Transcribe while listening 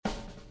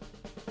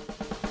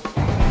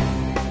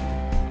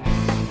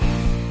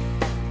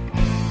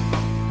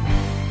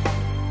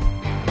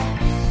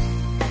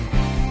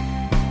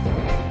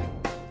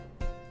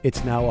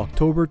It's now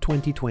October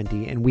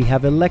 2020, and we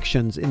have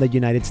elections in the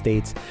United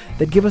States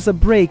that give us a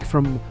break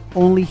from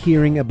only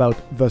hearing about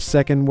the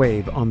second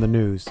wave on the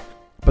news.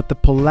 But the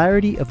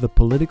polarity of the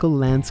political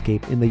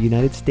landscape in the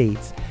United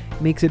States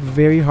makes it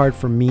very hard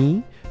for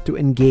me to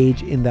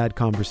engage in that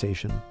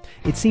conversation.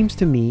 It seems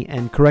to me,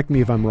 and correct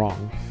me if I'm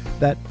wrong,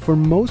 that for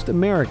most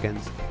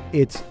Americans,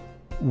 it's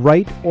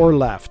right or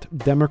left,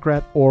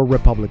 Democrat or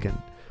Republican.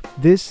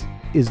 This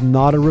is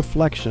not a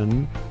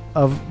reflection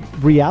of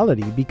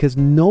reality because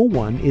no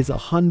one is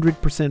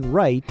 100%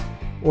 right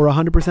or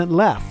 100%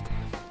 left.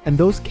 And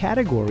those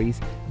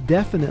categories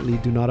definitely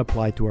do not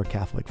apply to our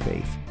Catholic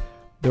faith.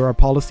 There are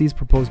policies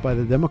proposed by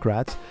the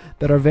Democrats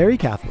that are very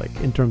Catholic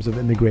in terms of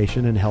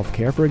immigration and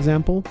healthcare, for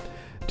example,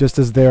 just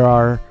as there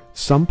are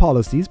some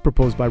policies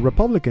proposed by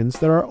Republicans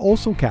that are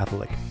also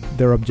Catholic,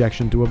 their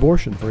objection to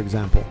abortion, for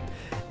example.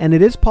 And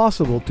it is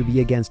possible to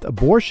be against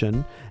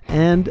abortion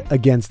and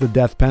against the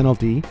death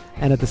penalty,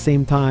 and at the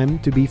same time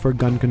to be for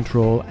gun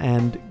control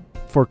and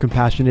for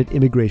compassionate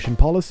immigration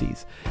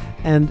policies.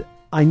 And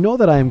I know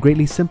that I am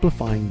greatly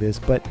simplifying this,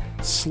 but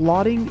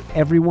slotting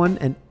everyone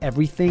and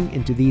everything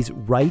into these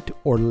right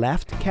or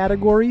left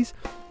categories,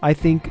 I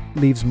think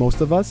leaves most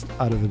of us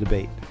out of the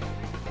debate.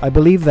 I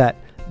believe that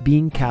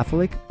being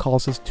Catholic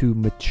calls us to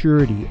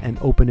maturity and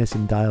openness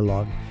in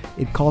dialogue.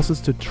 It calls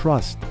us to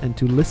trust and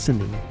to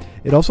listening.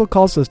 It also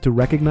calls us to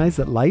recognize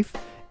that life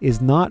is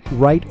not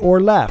right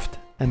or left,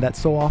 and that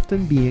so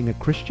often being a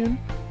Christian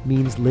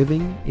means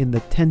living in the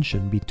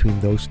tension between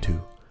those two.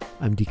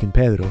 I'm Deacon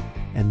Pedro,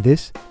 and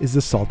this is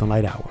the Salt and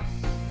Light Hour.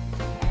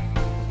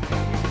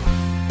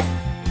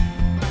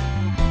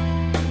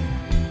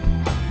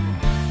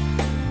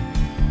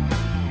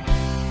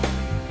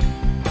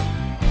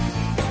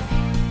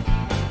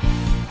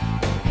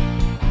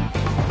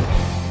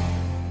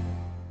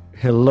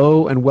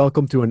 Hello and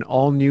welcome to an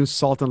all-new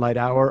Salt and Light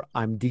Hour.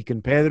 I'm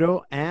Deacon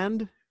Pedro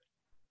and...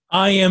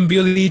 I am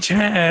Billy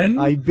Chan.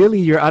 Billy,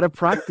 you're out of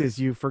practice.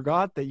 You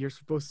forgot that you're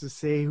supposed to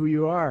say who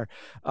you are.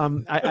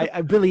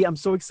 Billy, I'm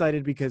so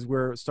excited because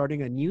we're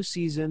starting a new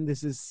season.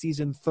 This is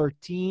season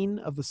 13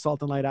 of the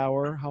Salt and Light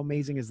Hour. How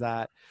amazing is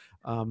that?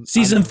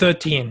 Season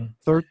 13.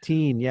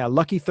 13, yeah,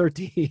 lucky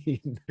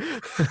 13.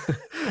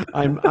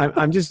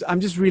 I'm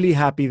just really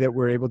happy that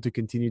we're able to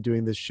continue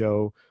doing this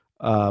show.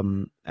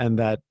 And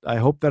that I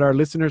hope that our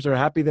listeners are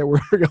happy that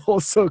we're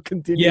also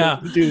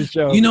continuing to do the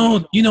show.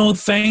 You know,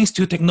 thanks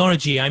to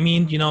technology. I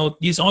mean,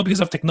 it's all because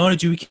of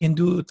technology. We can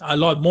do a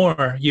lot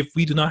more if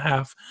we do not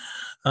have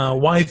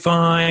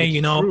Wi-Fi.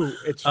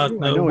 It's true.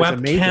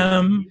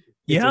 Webcam.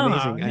 It's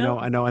amazing.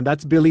 I know. And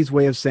that's Billy's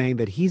way of saying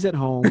that he's at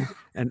home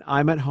and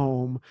I'm at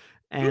home.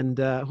 And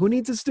who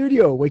needs a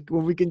studio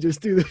when we can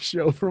just do the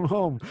show from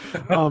home?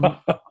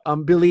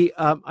 Billy,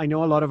 I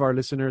know a lot of our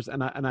listeners,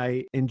 and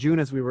I in June,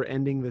 as we were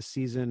ending the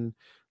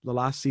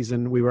last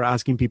season, we were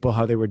asking people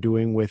how they were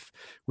doing with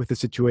the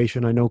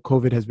situation. I know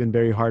COVID has been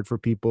very hard for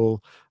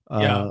people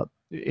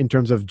in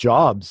terms of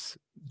jobs,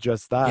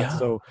 just that. Yeah.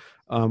 So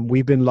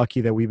we've been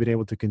lucky that we've been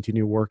able to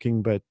continue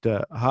working. But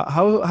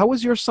how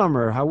was your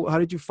summer? How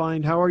did you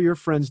find? How are your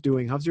friends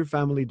doing? How's your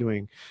family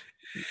doing?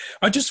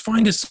 I just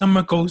find the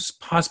summer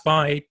pass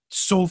by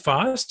so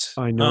fast.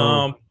 I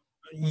know.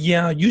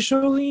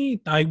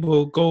 Usually I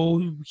will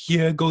go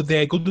here, go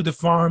there, go to the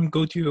farm,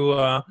 go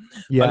to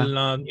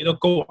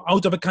go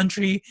out of the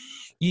country,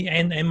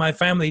 and my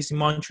family is in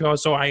Montreal,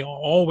 so I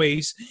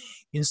always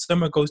in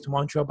summer goes to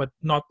Montreal, but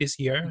not this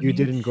year. You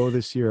didn't go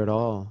this year at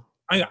all.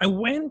 I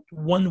went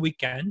one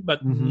weekend,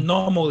 but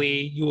normally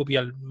you will be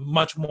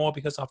much more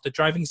because of the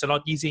driving is a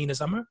lot easier in the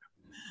summer.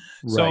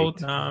 Right.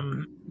 So,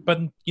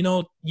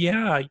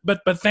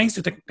 but thanks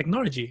to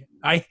technology,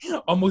 I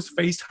almost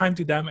FaceTime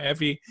to them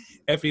every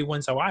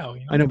once in a while.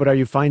 I know, but are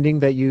you finding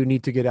that you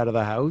need to get out of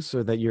the house,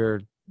 or that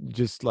you're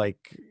just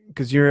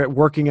because you're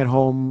working at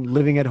home,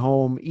 living at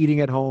home,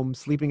 eating at home,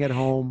 sleeping at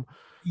home?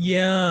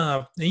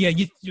 Yeah.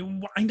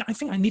 I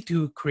think I need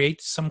to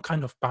create some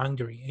kind of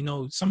boundary.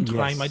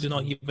 Sometimes I do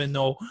not even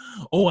know.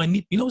 I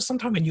need.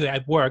 Sometimes when you're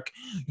at work,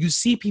 you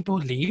see people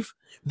leave,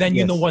 then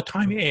you know what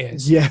time it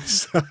is.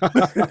 Yes.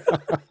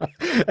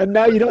 And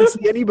now you don't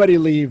see anybody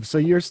leave, so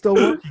you're still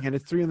working, and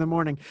it's 3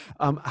 a.m.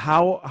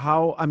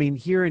 How? I mean,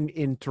 here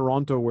in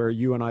Toronto, where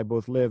you and I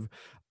both live,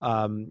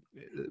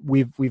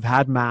 we've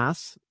had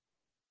mass.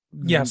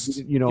 Yes.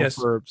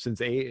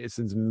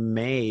 Since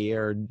May,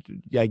 or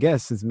I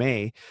guess since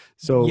May.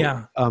 So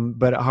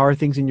but how are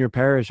things in your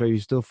parish? Are you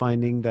still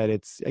finding that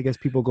I guess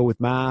people go with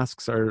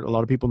masks? Are a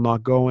lot of people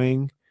not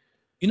going?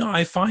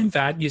 I find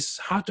that it's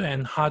harder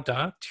and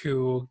harder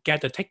to get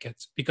the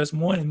tickets because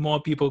more and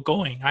more people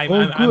going.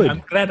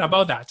 I'm glad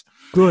about that.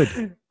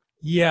 Good.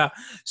 Yeah.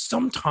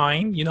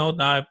 Sometimes,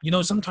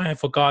 sometimes I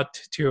forgot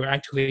to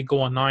actually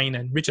go online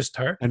and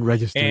register.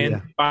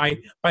 And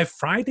by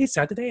Friday,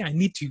 Saturday, I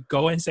need to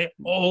go and say,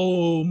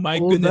 oh my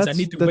goodness, I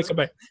need to wake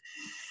up.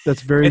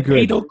 That's very at good.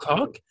 8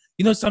 o'clock.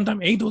 Sometimes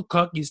 8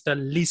 o'clock is the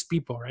least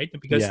people, right?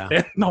 Because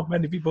not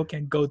many people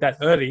can go that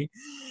early.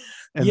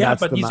 And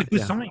but it's a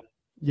good sign.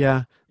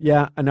 Yeah.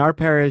 In our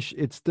parish,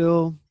 it's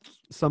still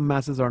some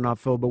masses are not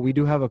full, but we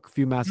do have a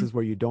few masses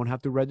where you don't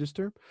have to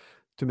register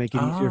to make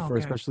it easier for,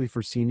 especially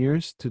for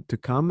seniors to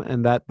come.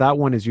 And that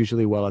one is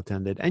usually well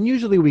attended. And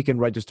usually we can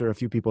register a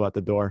few people at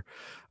the door,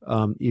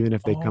 even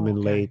if they come in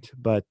late.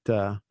 But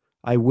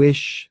I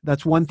wish,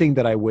 that's one thing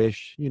that I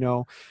wish,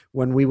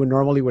 when we would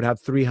normally have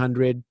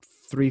 300,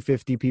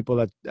 350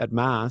 people at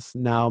Mass,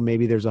 now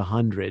maybe there's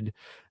 100.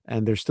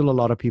 And there's still a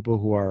lot of people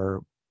who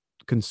are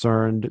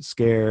concerned,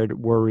 scared,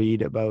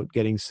 worried about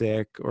getting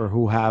sick, or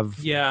who have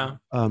but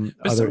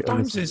other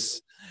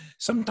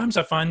sometimes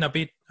I find a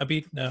bit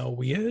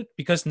weird,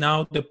 because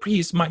now the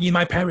priest in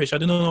my parish, I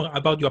don't know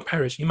about your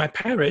parish. In my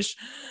parish,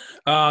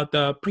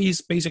 the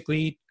priest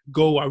basically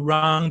go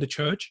around the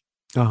church,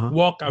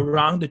 walk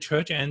around the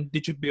church, and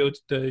distribute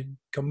the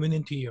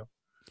communion to you.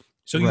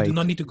 So you do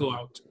not need to go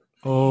out.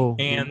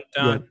 And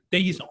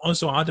there is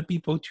also other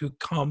people to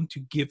come to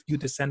give you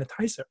the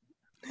sanitizer.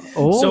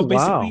 So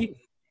basically,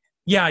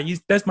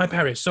 that's my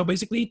parish. So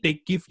basically,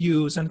 they give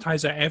you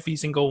sanitizer every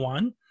single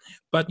one,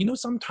 but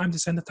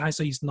sometimes the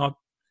sanitizer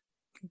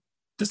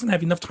doesn't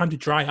have enough time to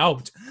dry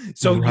out.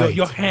 So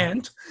your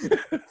hand.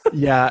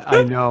 Yeah,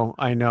 I know,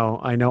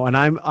 and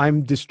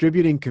I'm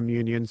distributing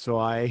communion, so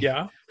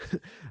I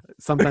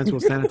sometimes will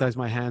sanitize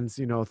my hands,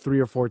 3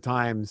 or 4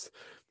 times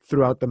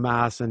throughout the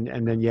Mass, and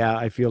then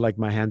I feel like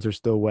my hands are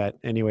still wet.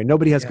 Anyway,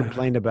 nobody has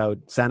complained about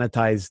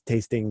sanitized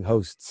tasting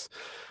hosts.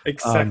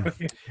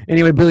 Exactly.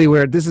 Anyway, Billy,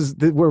 we're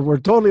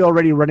totally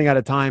already running out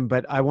of time,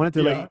 but I wanted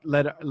to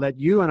let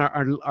you and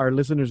our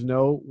listeners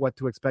know what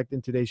to expect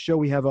in today's show.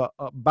 We have a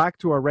back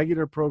to our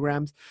regular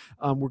programs.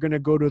 We're going to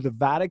go to the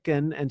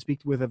Vatican and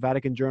speak with a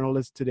Vatican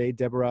journalist today,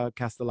 Deborah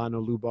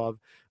Castellano-Lubov,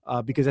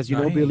 because as you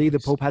know, Billy, the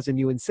Pope has a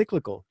new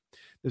encyclical.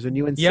 There's a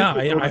new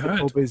encyclical that the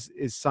Pope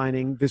is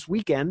signing this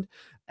weekend.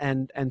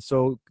 And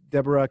so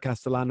Deborah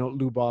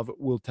Castellano-Lubov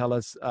will tell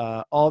us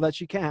all that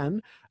she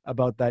can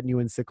about that new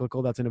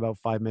encyclical. That's in about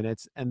 5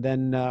 minutes. And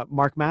then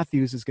Mark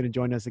Matthews is going to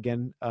join us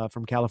again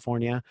from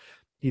California.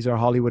 He's our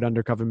Hollywood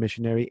undercover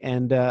missionary.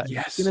 And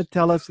he's going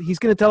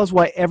to tell us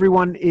why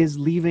everyone is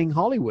leaving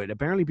Hollywood.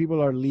 Apparently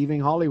people are leaving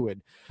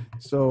Hollywood.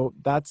 So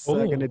that's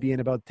going to be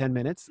in about 10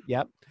 minutes.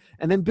 Yep.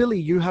 And then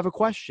Billy, you have a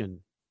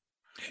question.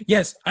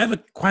 Yes, I have a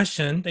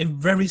question, a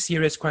very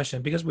serious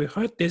question, because we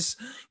heard this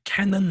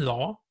canon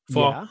law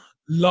for a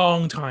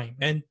long time.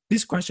 And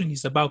this question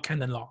is about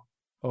canon law.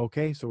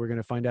 Okay, so we're going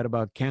to find out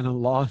about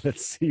canon law.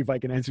 Let's see if I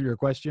can answer your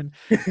question.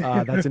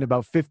 That's in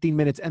about 15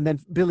 minutes. And then,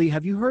 Billy,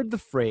 have you heard the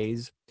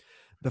phrase,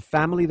 the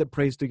family that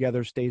prays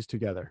together stays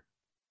together?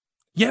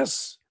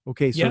 Yes.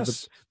 Okay, so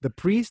the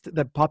priest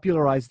that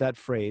popularized that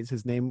phrase,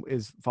 his name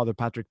is Father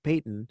Patrick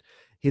Peyton.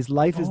 His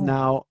life is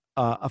now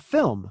a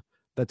film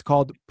that's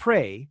called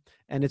Pray,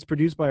 and it's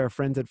produced by our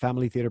friends at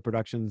Family Theater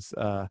Productions.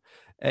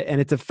 And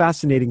it's a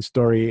fascinating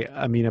story,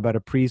 about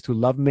a priest who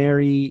loved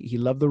Mary, he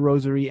loved the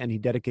rosary, and he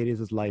dedicated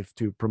his life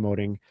to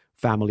promoting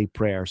family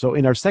prayer. So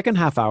in our second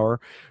half hour,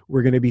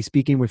 we're going to be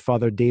speaking with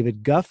Father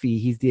David Guffey.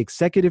 He's the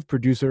executive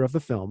producer of the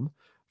film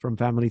from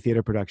Family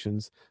Theater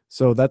Productions.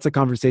 So that's a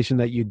conversation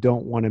that you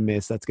don't want to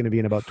miss. That's going to be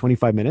in about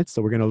 25 minutes.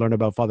 So we're going to learn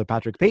about Father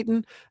Patrick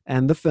Peyton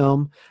and the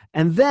film.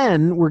 And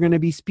then we're going to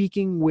be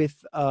speaking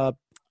with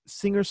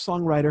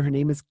singer-songwriter. Her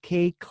name is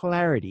Kay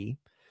Clarity,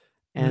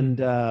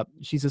 and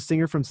she's a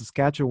singer from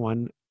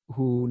Saskatchewan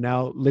who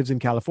now lives in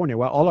California.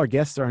 Well, all our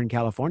guests are in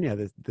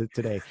California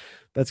today.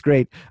 That's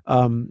great.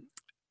 In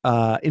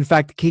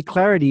fact, Kay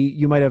Clarity,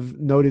 you might have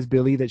noticed,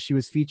 Billy, that she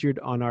was featured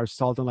on our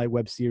Salt and Light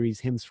web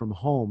series Hymns from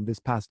Home this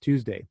past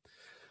Tuesday.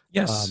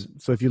 Yes.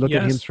 So if you look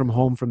at Hymns from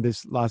Home from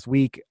this last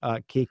week,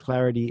 Kay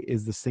Clarity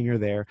is the singer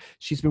there.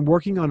 She's been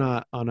working on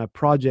a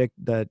project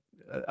that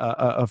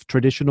of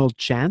traditional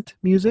chant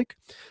music,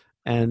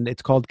 and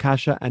it's called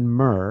Kasha and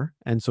Myrrh,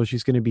 and so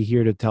she's going to be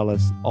here to tell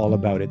us all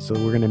about it. So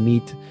we're going to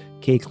meet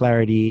Kay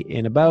Clarity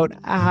in about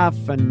a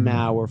half an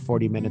hour,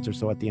 40 minutes or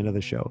so at the end of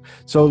the show.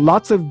 So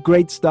lots of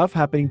great stuff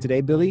happening today,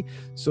 Billy.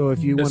 So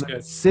if you want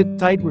to sit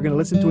tight, we're going to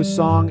listen to a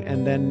song,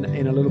 and then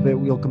in a little bit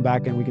we'll come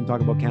back and we can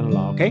talk about canon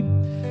law, okay?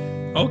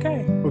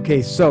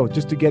 Okay, so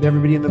just to get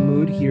everybody in the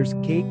mood, here's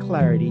Kay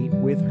Clarity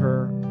with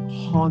her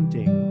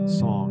haunting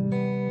song,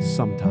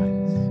 Sometimes.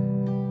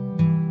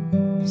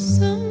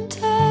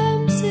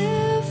 Sometimes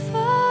if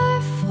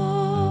I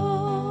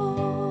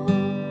fall,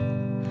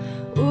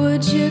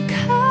 would you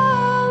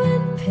come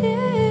and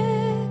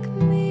pick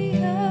me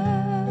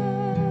up?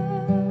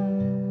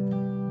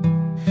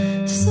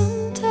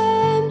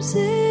 Sometimes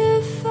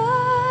if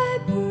I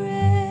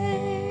break,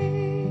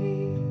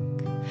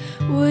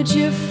 would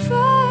you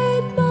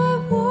fight my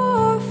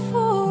war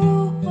for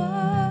a while?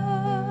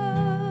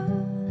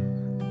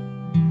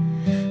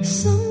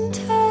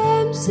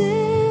 Sometimes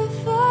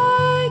if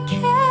I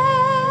can't,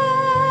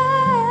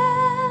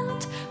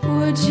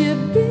 would you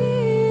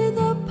be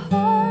the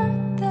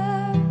part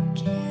that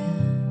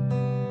can?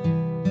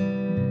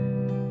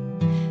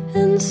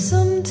 And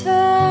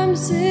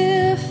sometimes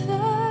if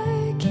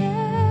I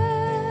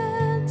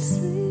can't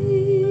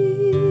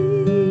sleep,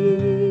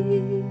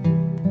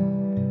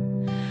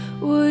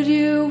 would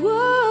you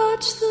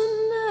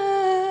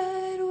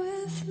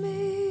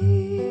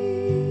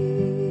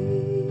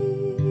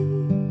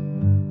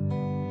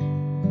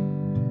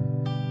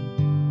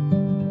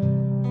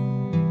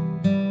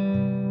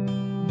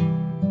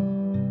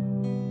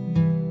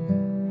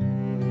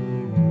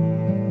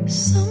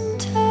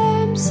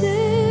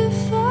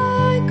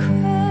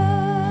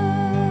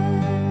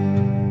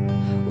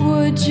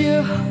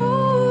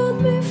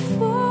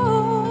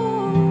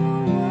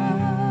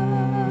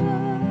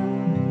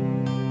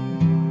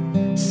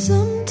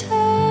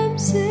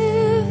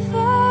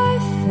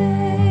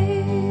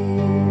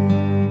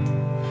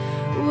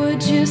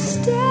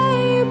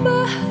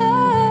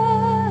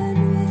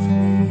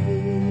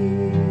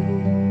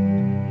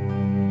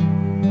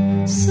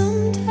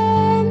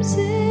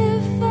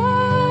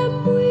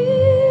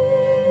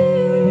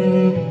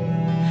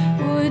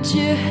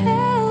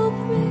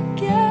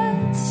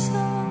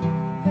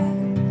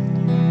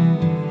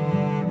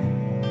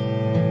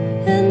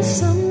And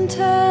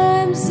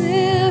sometimes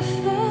if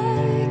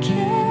I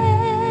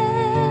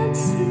can't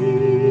see,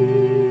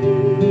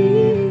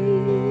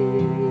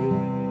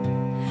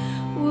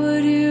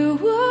 would you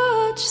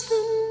watch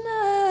the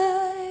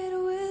night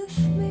with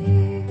me?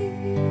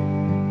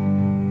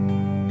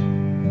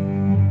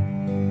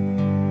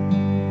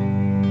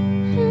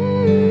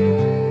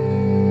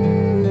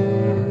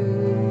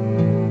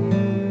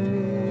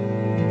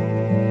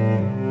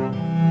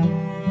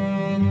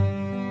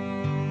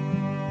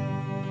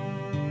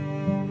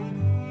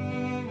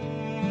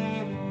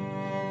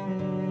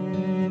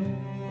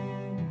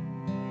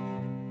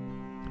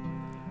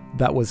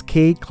 That was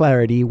Kay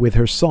Clarity with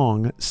her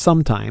song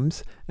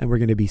Sometimes, and we're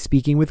going to be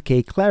speaking with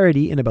Kay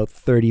Clarity in about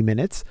 30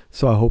 minutes,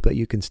 so I hope that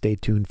you can stay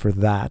tuned for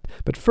that.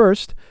 But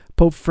first,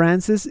 Pope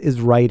Francis is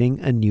writing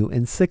a new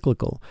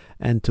encyclical,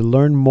 and to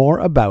learn more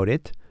about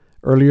it,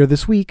 earlier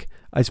this week,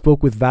 I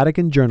spoke with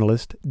Vatican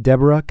journalist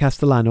Deborah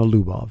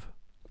Castellano-Lubov.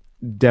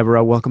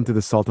 Deborah, welcome to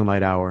the Salt and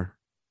Light Hour.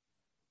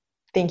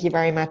 Thank you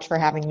very much for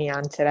having me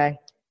on today.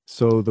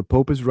 So the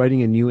Pope is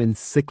writing a new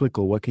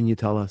encyclical. What can you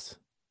tell us?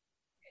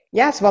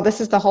 Yes, well, this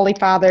is the Holy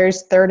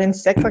Father's third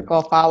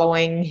encyclical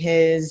following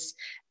his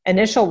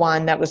initial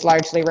one that was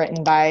largely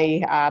written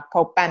by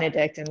Pope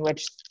Benedict, in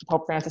which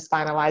Pope Francis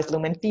finalized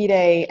Lumen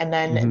Fide, and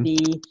then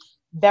the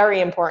very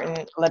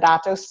important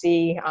Laudato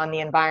Si on the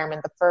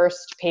environment, the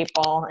first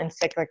papal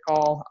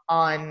encyclical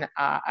on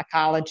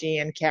ecology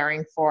and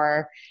caring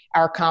for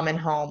our common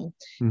home.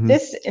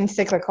 This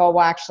encyclical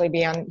will actually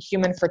be on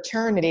human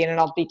fraternity, and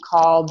it'll be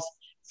called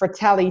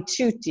Fratelli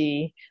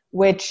Tutti,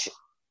 which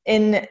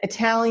in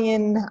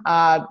Italian,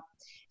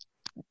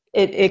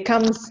 it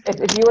comes,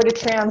 if you were to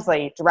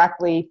translate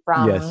directly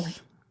from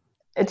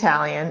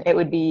Italian, it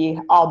would be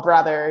all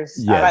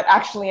brothers. But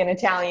actually in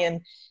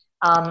Italian,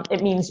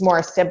 it means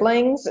more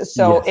siblings.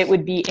 So it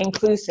would be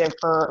inclusive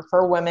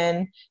for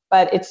women,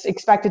 but it's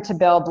expected to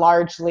build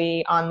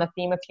largely on the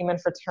theme of human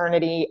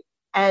fraternity.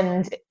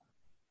 And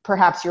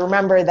perhaps you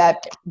remember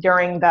that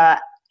during the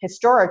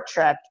historic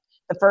trip,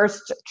 the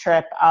first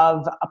trip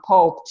of a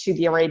pope to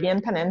the Arabian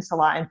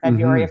Peninsula in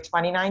February of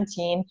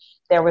 2019,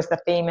 there was the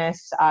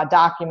famous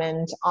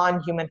document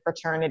on human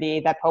fraternity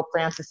that Pope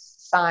Francis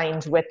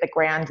signed with the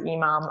Grand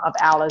Imam of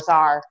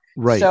Al-Azhar.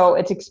 Right. So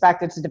it's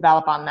expected to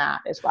develop on that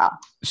as well.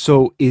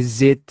 So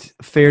is it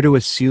fair to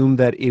assume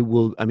that it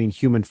will, I mean,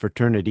 human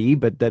fraternity,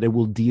 but that it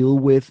will deal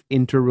with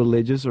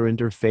interreligious or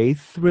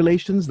interfaith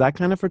relations, that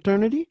kind of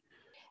fraternity?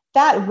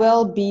 That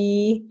will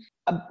be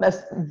a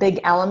big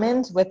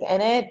element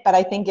within it, but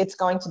I think it's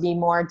going to be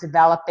more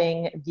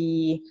developing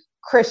the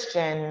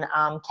Christian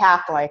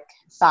Catholic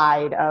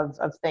side of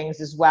things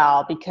as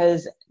well,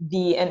 because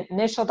the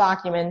initial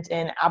document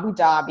in Abu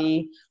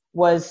Dhabi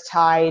was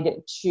tied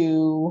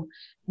to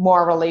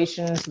more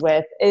relations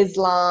with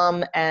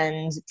Islam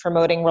and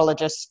promoting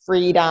religious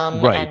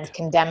freedom and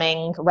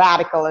condemning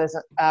radicalization.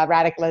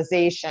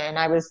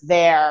 I was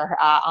there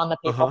on the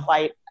papal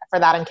flight for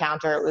that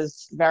encounter. It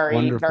was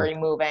very, very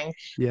moving.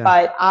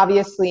 But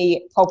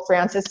obviously, Pope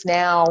Francis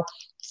now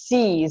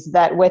sees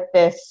that with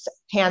this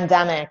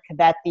pandemic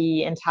that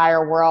the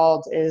entire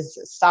world is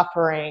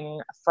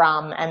suffering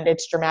from and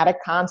its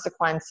dramatic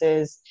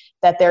consequences,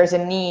 that there's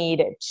a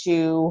need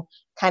to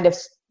kind of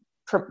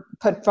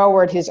put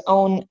forward his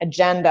own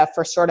agenda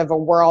for sort of a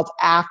world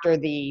after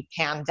the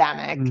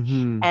pandemic.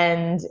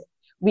 And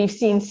we've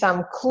seen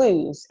some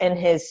clues in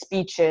his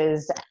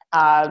speeches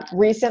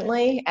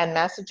recently and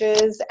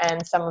messages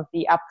and some of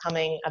the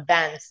upcoming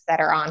events that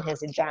are on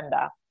his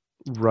agenda.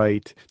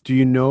 Right. Do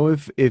you know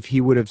if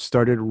he would have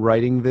started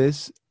writing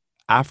this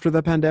after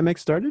the pandemic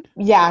started?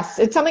 Yes,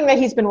 it's something that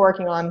he's been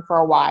working on for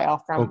a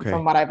while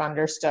from what I've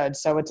understood.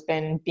 So it's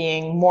been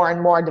being more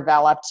and more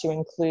developed to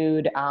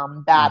include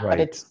that, but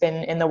it's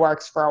been in the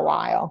works for a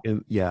while.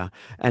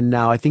 And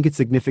now I think it's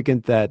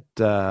significant that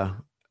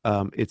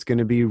it's going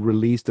to be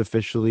released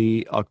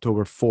officially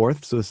October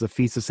 4th. So it's the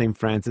Feast of St.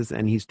 Francis,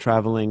 and he's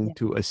traveling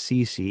to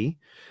Assisi,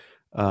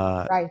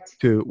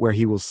 to where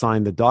he will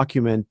sign the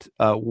document.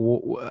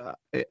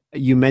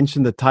 You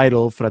mentioned the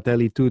title,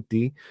 Fratelli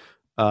Tutti,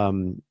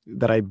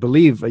 that I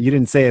believe, you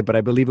didn't say it, but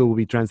I believe it will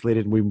be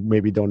translated. We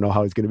maybe don't know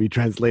how it's going to be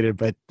translated,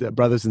 but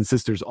brothers and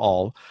sisters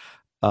all.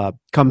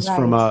 Comes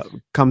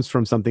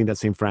from something that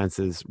St.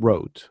 Francis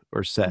wrote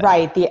or said.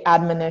 Right, the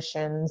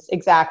admonitions,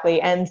 exactly.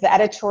 And the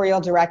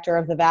editorial director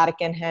of the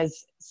Vatican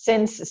has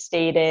since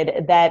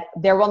stated that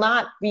there will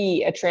not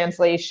be a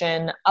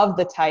translation of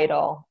the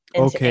title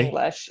into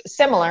English,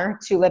 similar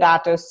to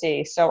Laudato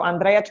Si. So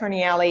Andrea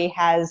Tornielli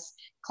has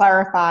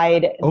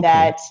clarified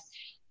that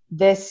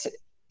this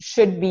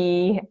should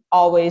be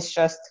always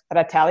just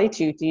Fratelli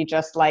Tutti,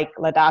 just like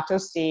Laudato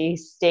Si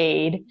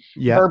stayed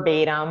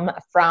verbatim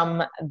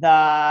from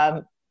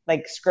the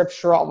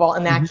scriptural, well,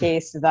 in that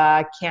case,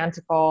 the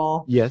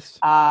canticle,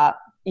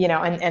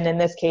 and in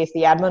this case,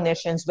 the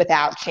admonitions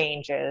without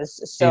changes.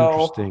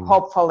 So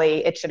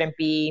hopefully it shouldn't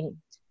be,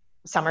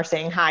 some are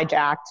saying,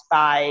 hijacked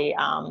by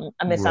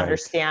a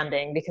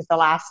misunderstanding, because the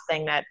last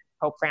thing that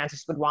Pope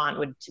Francis would want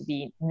would to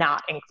be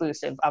not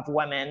inclusive of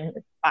women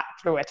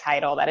through a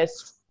title that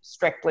is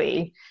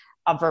strictly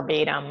a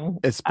verbatim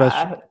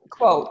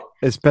quote.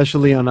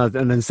 Especially on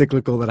an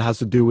encyclical that has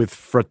to do with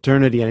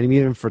fraternity. And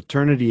even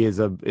fraternity is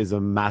a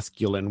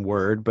masculine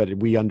word, but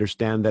we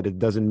understand that it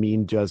doesn't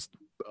mean just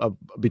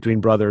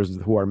between brothers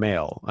who are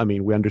male. I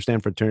mean, we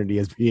understand fraternity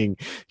as being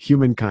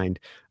humankind,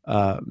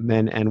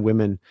 men and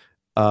women.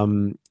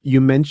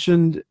 You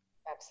mentioned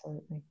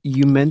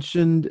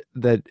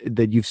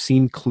that you've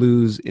seen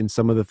clues in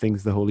some of the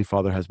things the Holy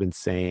Father has been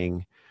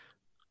saying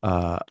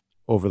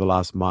over the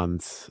last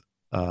month.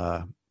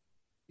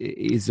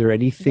 Is there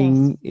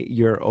anything,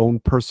 your own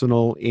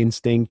personal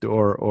instinct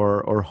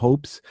or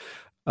hopes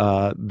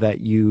that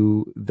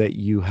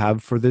you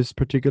have for this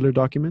particular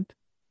document?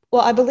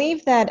 Well, I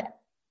believe that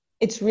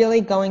it's really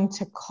going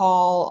to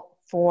call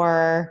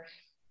for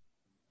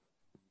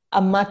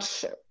a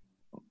much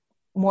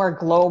more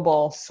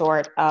global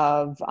sort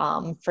of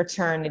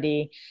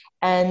fraternity.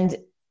 And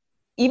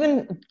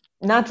even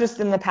not just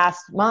in the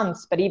past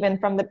months, but even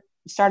from the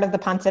start of the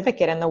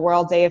pontificate and the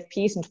World Day of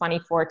Peace in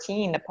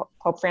 2014,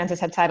 Pope Francis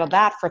had titled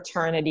that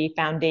Fraternity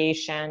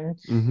Foundation.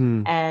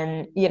 Mm-hmm.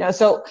 And,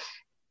 so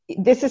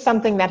this is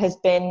something that has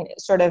been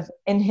sort of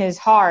in his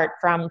heart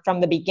from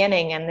the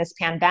beginning. And this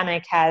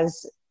pandemic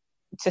has,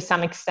 to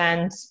some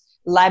extent,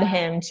 led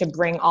him to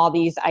bring all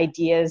these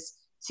ideas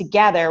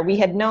together. We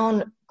had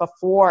known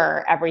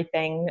before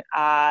everything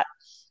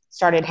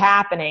started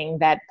happening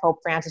that Pope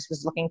Francis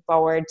was looking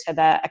forward to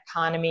the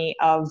Economy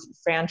of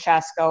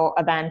Francesco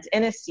event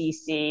in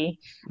Assisi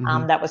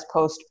that was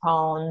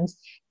postponed,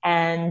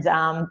 and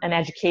an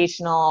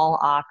educational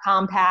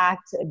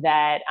compact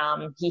that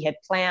he had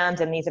planned,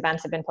 and these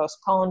events have been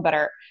postponed but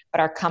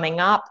are coming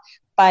up.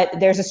 But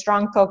there's a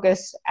strong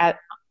focus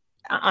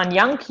on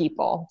young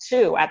people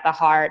too at the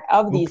heart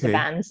of these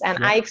events,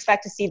 and I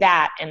expect to see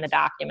that in the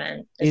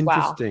document as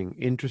well.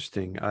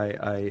 Interesting.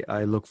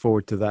 I look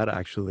forward to that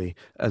actually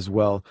as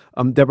well.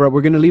 Deborah,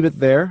 we're going to leave it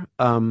there.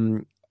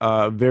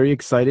 Very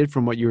excited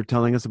from what you were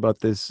telling us about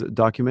this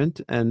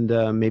document, and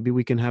maybe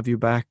we can have you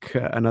back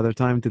another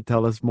time to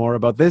tell us more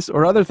about this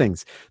or other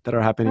things that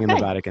are happening in the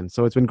Vatican.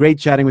 So it's been great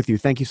chatting with you.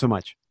 Thank you so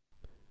much.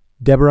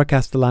 Deborah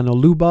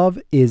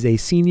Castellano-Lubov is a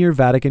senior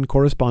Vatican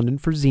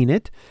correspondent for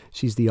Zenit.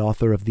 She's the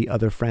author of The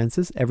Other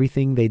Francis,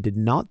 Everything They Did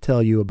Not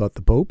Tell You About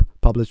the Pope,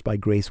 published by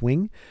Grace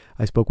Wing.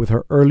 I spoke with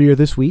her earlier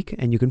this week,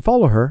 and you can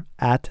follow her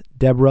at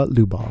Deborah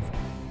Lubov.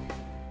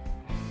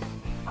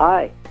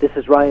 Hi, this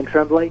is Ryan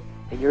Tremblay,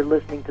 and you're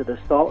listening to the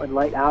Salt and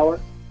Light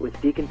Hour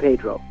with Deacon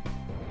Pedro.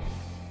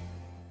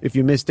 If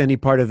you missed any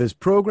part of this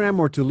program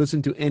or to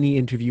listen to any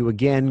interview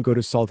again, go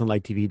to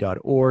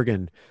saltandlighttv.org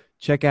and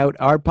check out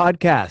our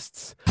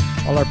podcasts.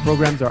 All our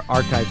programs are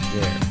archived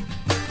there.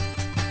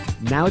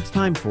 Now it's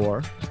time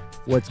for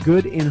What's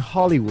Good in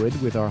Hollywood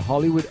with our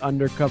Hollywood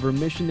undercover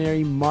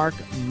missionary, Mark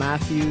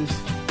Matthews.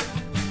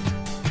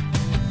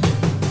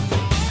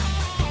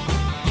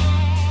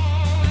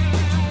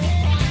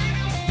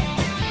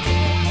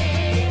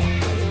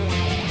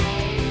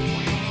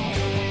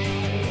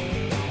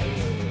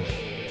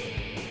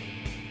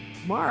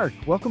 Mark,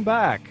 welcome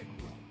back.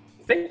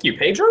 Thank you,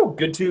 Pedro.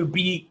 Good to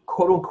be,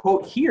 quote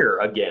unquote, here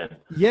again.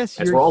 Yes,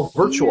 as we're all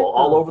virtual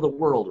all over the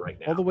world right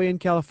now. All the way in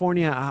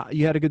California.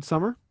 You had a good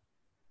summer?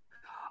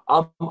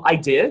 I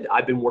did.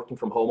 I've been working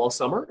from home all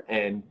summer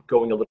and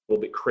going a little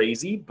bit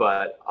crazy,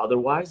 but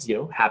otherwise,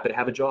 happy to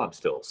have a job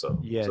still. So,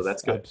 yes, so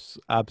that's good.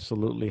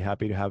 Absolutely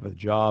happy to have a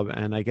job.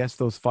 And I guess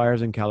those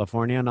fires in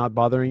California not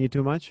bothering you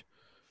too much?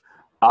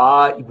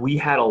 We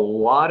had a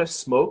lot of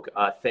smoke.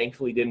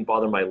 Thankfully, didn't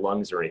bother my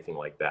lungs or anything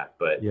like that.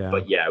 But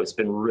yeah, it's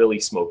been really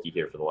smoky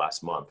here for the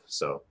last month.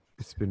 So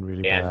it's been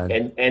really bad.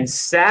 And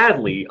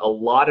sadly, a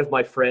lot of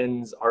my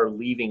friends are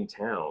leaving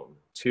town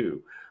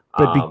too.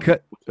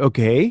 But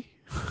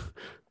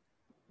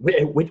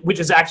which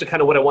is actually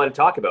kind of what I want to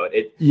talk about.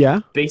 It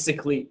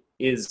basically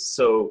is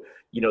so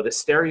the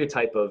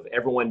stereotype of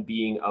everyone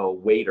being a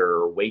waiter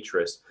or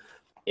waitress.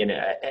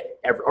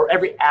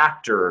 Every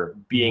actor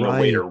being a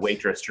waiter or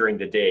waitress during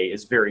the day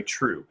is very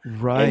true.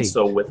 Right. And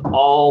so with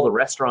all the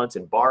restaurants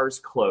and bars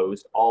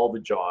closed, all the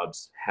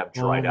jobs have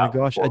dried up. Oh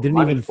my gosh, I didn't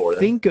even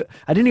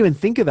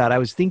think of that. I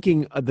was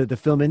thinking that the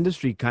film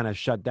industry kind of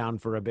shut down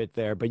for a bit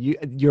there, but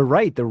you're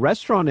right, the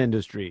restaurant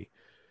industry.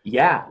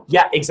 Yeah,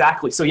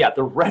 exactly. So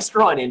the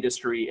restaurant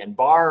industry and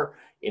bar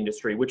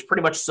industry, which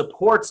pretty much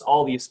supports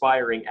all the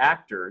aspiring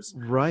actors,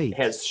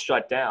 has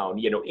shut down,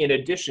 in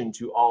addition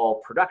to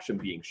all production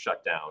being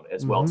shut down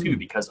as well too,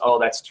 because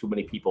that's too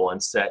many people on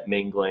set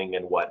mingling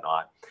and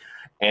whatnot.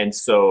 And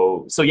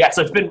so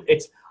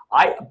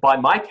by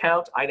my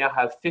count, I now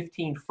have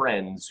 15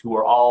 friends who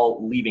are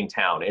all leaving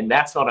town, and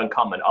that's not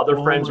uncommon.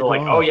 Other friends are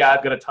like,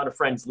 I've got a ton of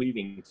friends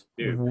leaving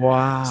too.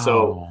 Wow.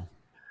 So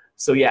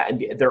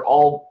and they're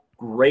all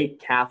great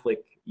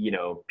Catholic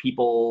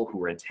people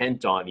who are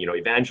intent on,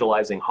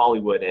 evangelizing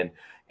Hollywood, and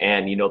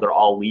they're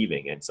all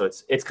leaving. And so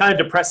it's kind of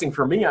depressing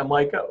for me. I'm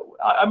like,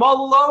 I'm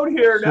all alone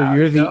here now.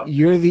 So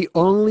you're the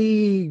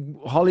only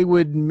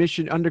Hollywood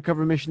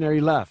undercover missionary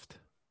left.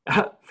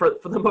 For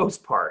the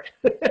most part,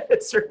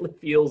 it certainly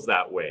feels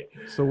that way.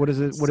 So what does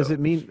it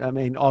mean? I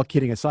mean, all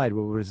kidding aside,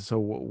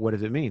 what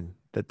does it mean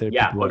that they're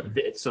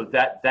so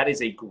that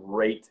is a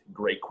great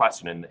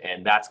question,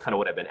 and that's kind of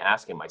what I've been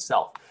asking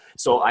myself.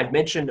 So I've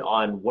mentioned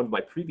on one of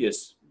my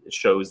previous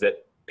shows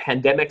that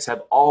pandemics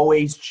have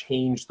always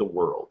changed the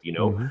world,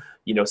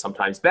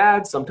 sometimes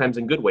bad, sometimes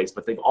in good ways,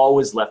 but they've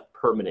always left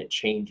permanent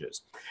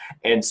changes.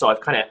 And so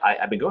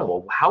I've been going,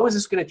 well, how is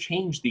this going to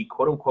change the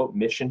quote unquote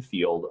mission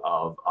field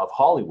of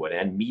Hollywood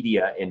and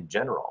media in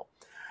general?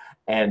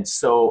 And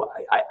so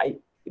I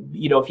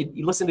if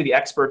you listen to the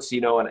experts,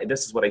 and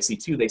this is what I see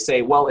too, they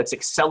say, well, it's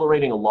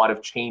accelerating a lot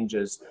of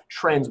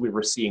trends we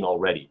were seeing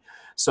already.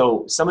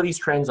 So some of these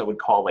trends I would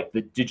call like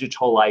the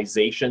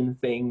digitalization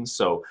things.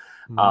 So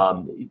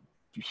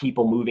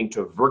people moving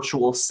to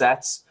virtual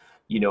sets,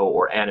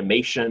 or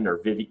animation or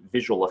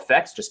visual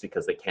effects just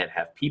because they can't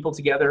have people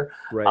together.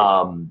 Right.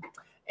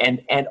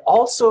 And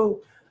also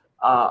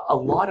a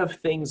lot of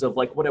things of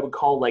like what I would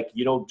call like,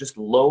 just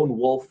lone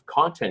wolf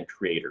content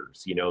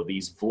creators,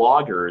 these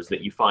vloggers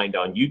that you find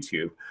on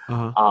YouTube,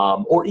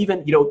 or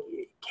even,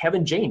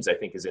 Kevin James, I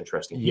think is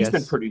interesting. He's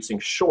been producing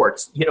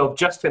shorts,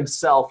 just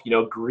himself,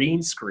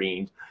 green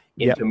screened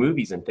into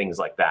movies and things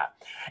like that.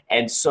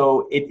 And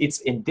so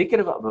it's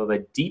indicative of a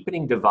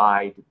deepening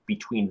divide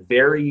between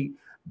very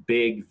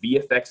big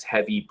VFX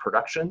heavy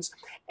productions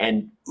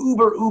and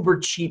uber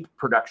cheap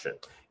production.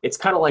 It's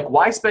kind of like,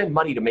 why spend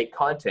money to make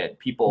content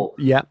people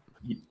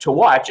to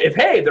watch if,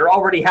 hey, they're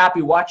already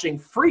happy watching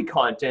free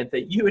content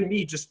that you and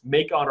me just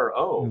make on our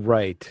own,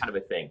 right? Kind of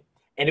a thing.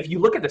 And if you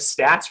look at the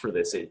stats for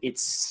this,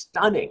 it's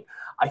stunning.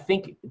 I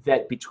think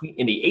that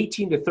in the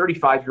 18 to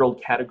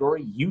 35-year-old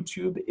category,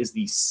 YouTube is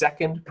the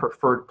second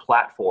preferred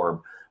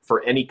platform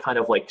for any kind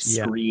of like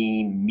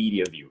screen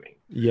media viewing.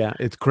 Yeah,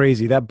 it's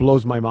crazy. That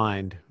blows my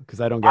mind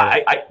because I don't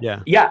get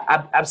it.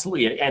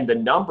 Absolutely. And the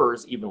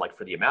numbers, even like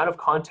for the amount of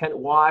content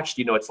watched,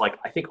 it's like,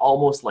 I think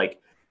almost like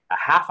a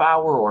half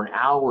hour or an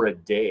hour a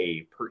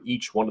day per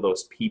each one of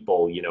those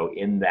people,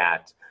 in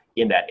that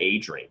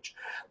age range.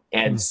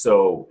 And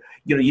so,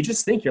 you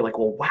just think, you're like,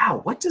 well,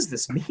 wow, what does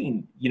this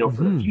mean,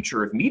 for the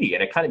future of media?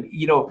 And it kind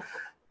of,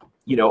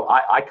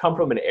 I come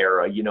from an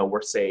era,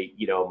 where say,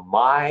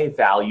 my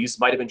values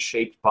might've been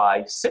shaped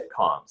by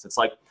sitcoms. It's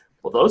like,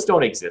 well, those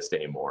don't exist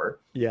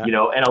anymore. Yeah.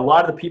 And a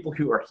lot of the people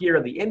who are here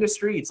in the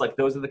industry, it's like,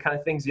 those are the kind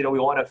of things, we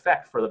want to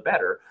affect for the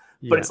better.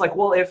 But it's like,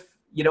 well, if,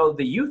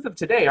 the youth of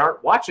today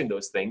aren't watching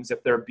those things,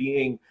 if they're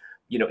being,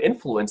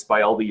 influenced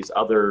by all these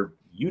other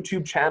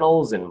YouTube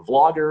channels and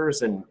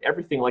vloggers and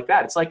everything like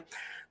that, it's like,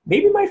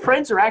 maybe my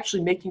friends are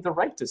actually making the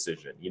right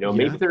decision.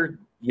 Maybe they're,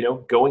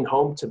 going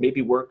home to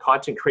maybe where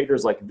content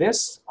creators like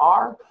this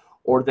are,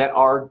 or that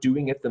are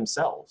doing it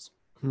themselves.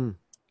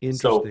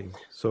 Interesting.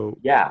 So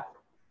yeah,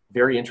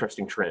 very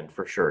interesting trend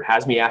for sure. It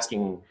has me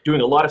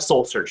doing a lot of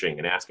soul searching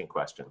and asking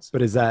questions.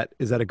 But is that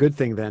a good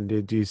thing then?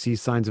 Do you see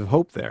signs of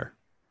hope there?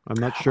 I'm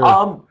not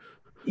sure.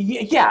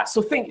 Yeah.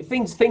 So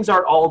things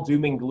aren't all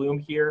doom and gloom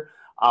here.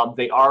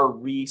 They are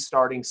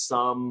restarting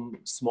some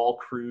small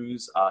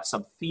crews.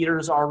 Some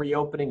theaters are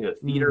reopening. The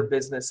theater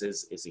business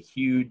is a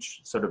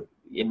huge sort of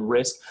in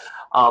risk.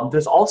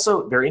 There's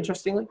also, very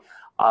interestingly,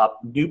 a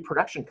new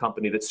production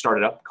company that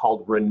started up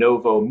called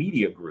Renovo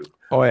Media Group.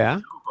 Oh, yeah?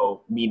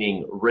 Renovo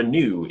meaning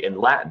renew in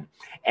Latin.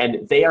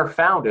 And they are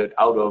founded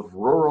out of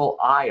rural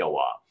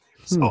Iowa.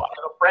 So I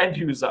have a friend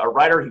who's a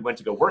writer. He went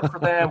to go work for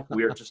them.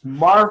 We are just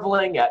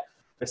marveling at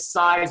the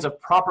size of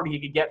property you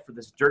could get for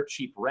this dirt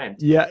cheap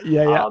rent. Yeah.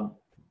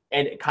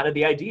 And kind of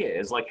the idea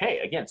is like, hey,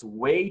 again, it's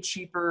way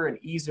cheaper and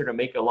easier to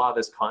make a lot of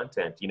this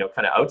content,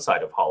 kind of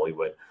outside of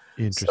Hollywood.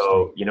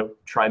 So,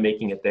 try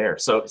making it there.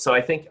 So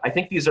I think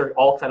these are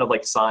all kind of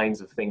like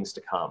signs of things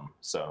to come.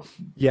 So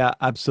yeah,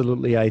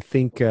 absolutely. I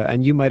think,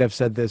 and you might have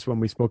said this when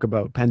we spoke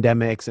about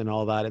pandemics and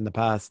all that in the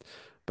past,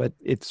 but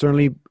it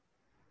certainly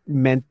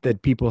meant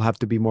that people have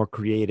to be more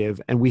creative,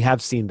 and we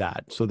have seen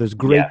that. So there's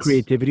great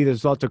creativity.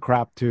 There's lots of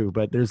crap too,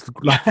 but there's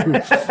lots of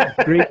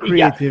great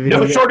creativity.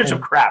 No shortage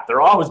of crap.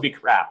 There'll always be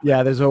crap.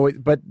 Yeah, there's always,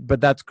 but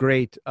that's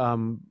great.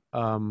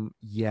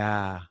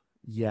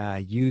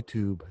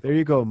 YouTube. There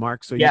you go,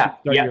 Mark. So you start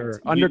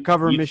your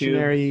Undercover YouTube.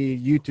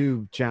 Missionary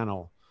YouTube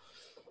channel.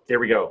 There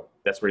we go.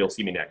 That's where you'll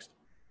see me next.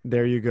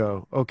 There you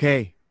go.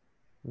 Okay,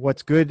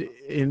 what's good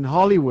in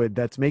Hollywood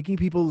that's making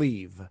people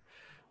leave?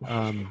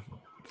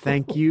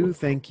 Thank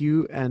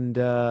you, and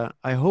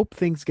I hope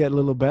things get a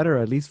little better,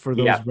 at least for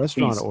those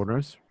restaurant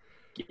owners.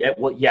 Yeah,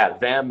 well,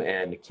 them,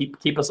 and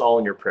keep us all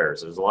in your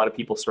prayers. There's a lot of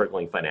people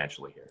struggling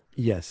financially here.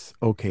 Yes,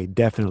 okay,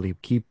 definitely.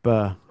 Keep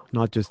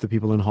not just the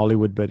people in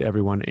Hollywood, but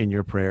everyone in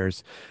your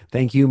prayers.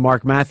 Thank you,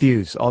 Mark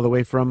Matthews, all the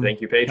way from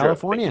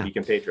California. Thank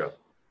you, Pedro.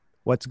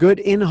 What's good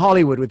in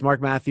Hollywood with Mark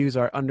Matthews,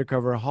 our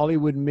undercover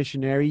Hollywood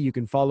missionary. You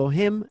can follow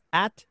him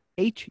at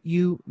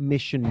HU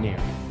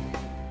Missionary.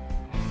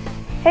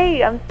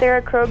 Hey, I'm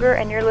Sarah Kroger,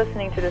 and you're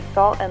listening to the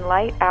Salt and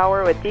Light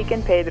Hour with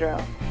Deacon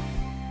Pedro.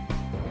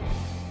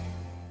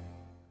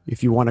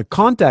 If you want to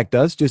contact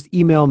us, just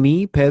email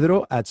me,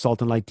 Pedro, at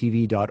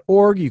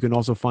saltandlighttv.org. You can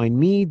also find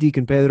me,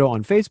 Deacon Pedro,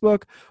 on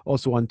Facebook,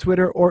 also on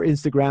Twitter or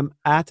Instagram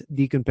at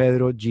Deacon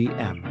Pedro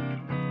GM.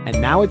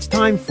 And now it's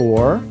time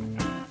for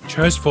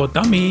Church for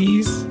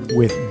Dummies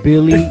with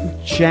Billy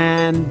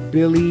Chan.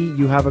 Billy,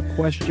 you have a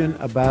question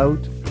about?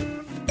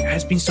 It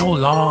has been so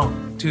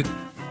long to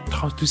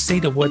say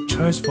the word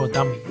church for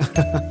dummies.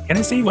 Can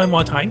I say it one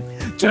more time?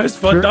 Church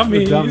for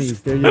dummies. For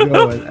dummies. There you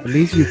go. At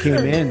least you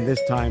came in this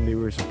time. You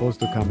were supposed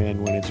to come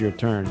in when it's your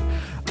turn.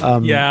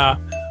 Yeah.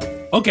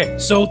 Okay.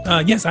 So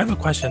yes, I have a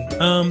question.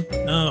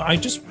 I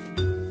just,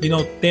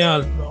 they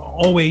are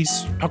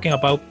always talking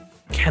about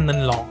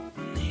canon law,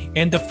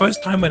 and the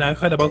first time when I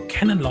heard about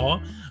canon law,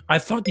 I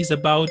thought it's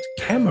about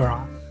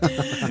camera.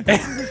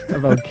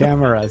 About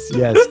cameras,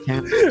 yes.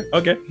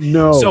 Okay.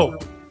 No. So,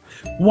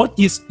 what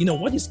is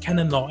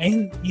canon law,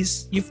 and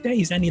if there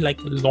is any like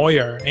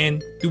lawyer,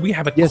 and do we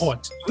have a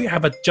court? Do we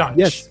have a judge?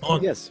 Yes.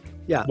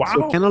 Yeah. Wow.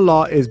 So canon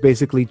law is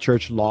basically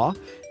church law.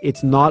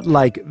 It's not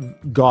like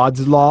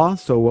God's law.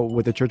 So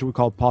what the church would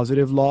call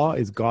positive law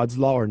is God's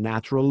law or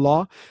natural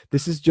law.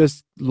 This is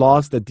just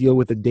laws that deal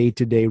with the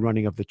day-to-day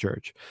running of the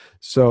church.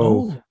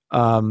 So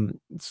the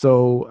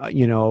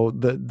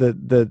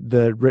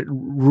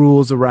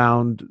rules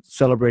around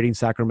celebrating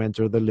sacraments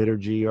or the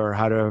liturgy or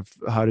how to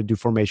do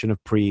formation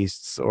of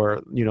priests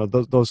or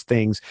those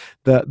things.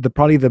 The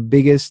probably the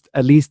biggest,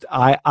 at least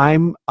I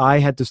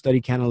had to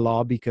study canon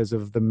law because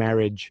of the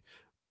marriage,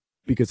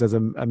 because as a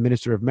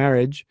minister of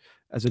marriage,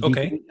 as a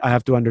deacon, I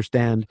have to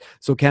understand.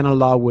 So canon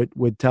law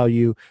would tell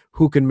you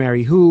who can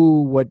marry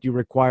who, what you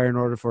require in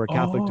order for a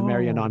Catholic to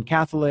marry a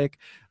non-Catholic.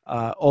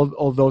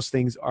 All those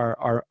things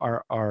are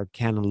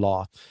canon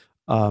law.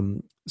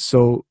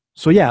 So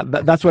yeah,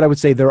 that's what I would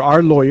say. There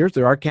are lawyers,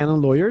 there are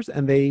canon lawyers,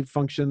 and they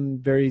function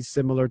very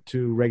similar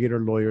to regular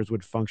lawyers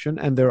would function.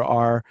 And there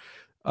are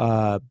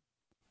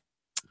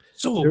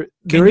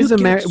there is a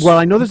marriage. Well,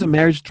 I know there's a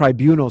marriage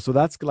tribunal, so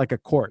that's like a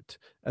court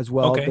as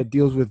well that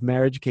deals with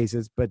marriage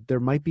cases. But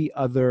there might be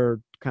other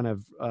kind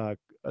of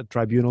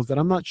tribunals that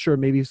I'm not sure.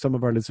 Maybe some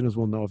of our listeners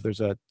will know if there's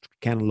a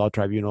canon law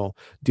tribunal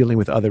dealing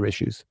with other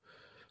issues.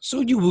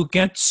 So you will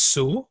get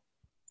sued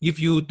if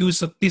you did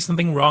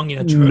something wrong in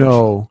a church?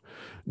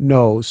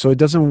 No. So it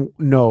doesn't.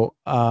 No,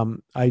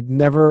 I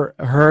never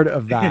heard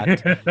of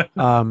that.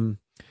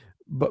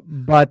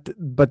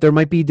 But there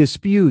might be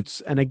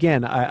disputes, and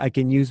again, I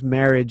can use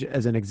marriage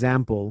as an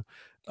example.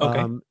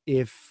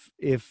 If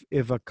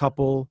a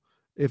couple,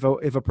 if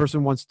a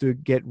person wants to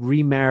get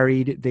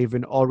remarried, they've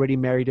been already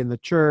married in the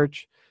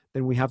church,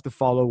 then we have to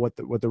follow what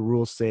the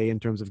rules say in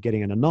terms of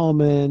getting an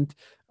annulment,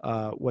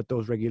 what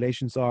those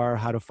regulations are,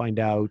 how to find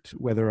out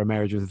whether a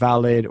marriage is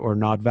valid or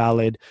not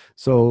valid.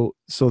 So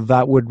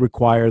that would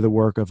require the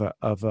work of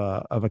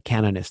a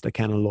canonist, a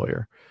canon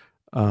lawyer.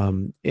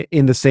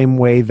 In the same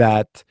way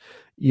that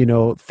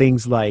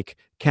things like,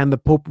 can the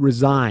Pope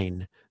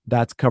resign?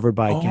 That's covered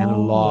by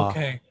canon law.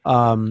 Can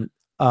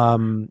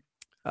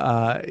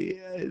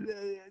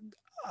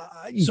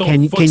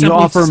you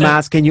offer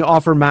mass? Can you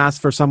offer mass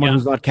for someone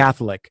who's not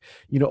Catholic?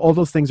 All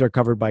those things are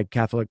covered by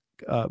Catholic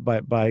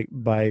by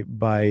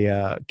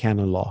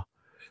canon law.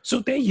 So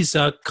there is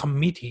a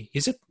committee.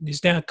 Is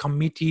there a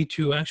committee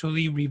to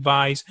actually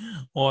revise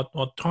or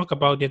talk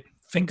about it,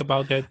 think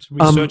about it,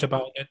 research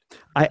about it?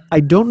 I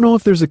don't know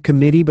if there's a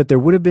committee, but there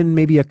would have been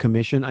maybe a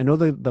commission. I know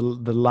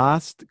the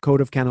last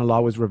Code of Canon Law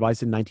was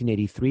revised in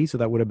 1983, so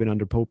that would have been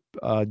under Pope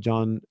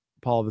John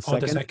Paul II.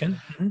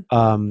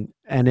 Mm-hmm.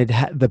 And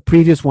the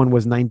previous one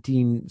was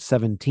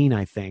 1917,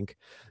 I think.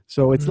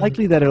 So it's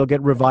likely that it'll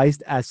get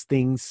revised as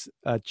things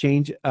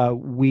change.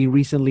 We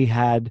recently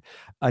had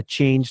a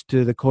change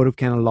to the Code of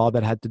Canon Law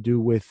that had to do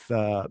with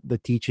the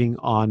teaching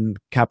on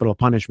capital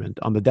punishment,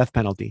 on the death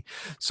penalty.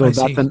 So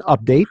that's an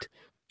update.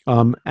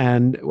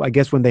 And I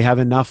guess when they have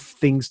enough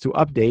things to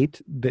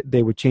update,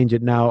 they would change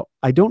it. Now,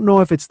 I don't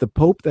know if it's the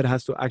Pope that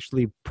has to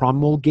actually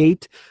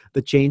promulgate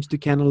the change to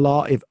canon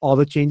law, if all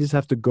the changes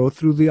have to go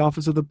through the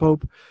office of the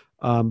Pope.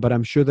 But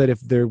I'm sure that if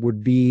there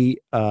would be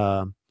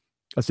a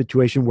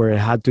situation where it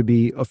had to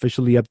be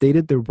officially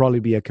updated, there would probably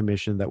be a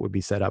commission that would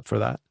be set up for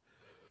that.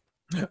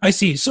 I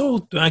see.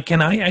 So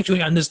can I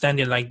actually understand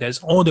it like this?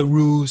 All the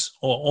rules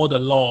or all the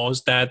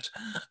laws that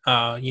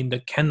in the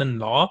canon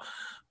law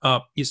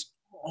is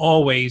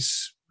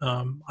always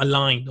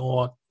aligned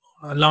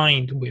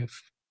with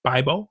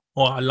Bible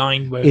or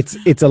aligned with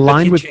it's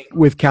aligned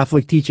with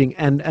Catholic teaching.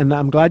 And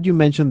I'm glad you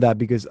mentioned that,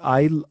 because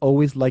I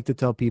always like to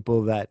tell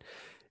people that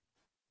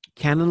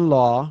canon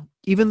law,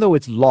 even though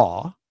it's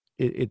law,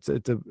 it's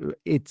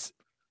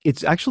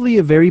actually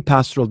a very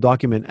pastoral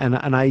document.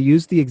 And I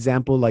use the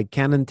example like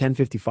Canon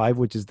 1055,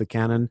 which is the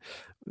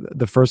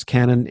first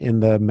canon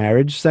in the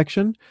marriage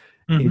section.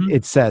 Mm-hmm.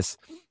 It says,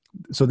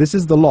 so this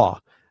is the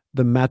law: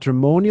 the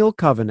matrimonial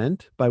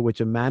covenant by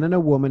which a man and a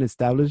woman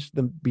establish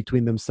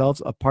between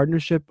themselves a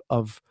partnership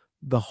of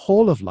the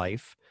whole of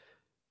life,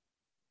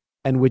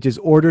 and which is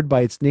ordered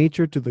by its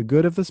nature to the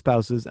good of the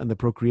spouses and the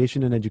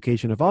procreation and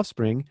education of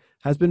offspring,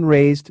 has been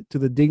raised to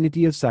the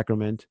dignity of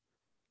sacrament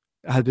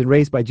has been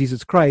raised by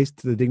Jesus Christ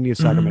to the dignity of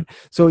Mm-hmm. sacrament.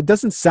 So it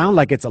doesn't sound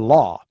like it's a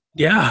law.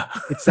 Yeah.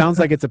 It sounds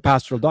like it's a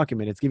pastoral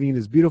document. It's giving you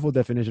this beautiful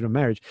definition of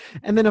marriage.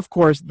 And then, of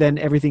course, then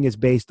everything is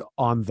based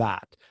on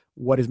that.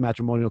 What is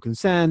matrimonial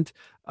consent?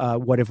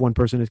 What if one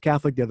person is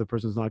Catholic, the other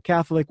person is not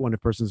Catholic? One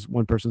person's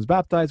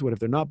baptized? What if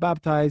they're not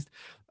baptized?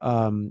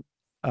 And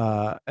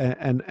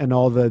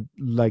all the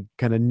like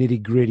kind of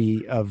nitty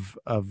gritty of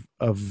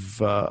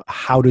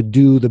how to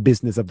do the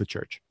business of the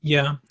church.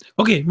 Yeah.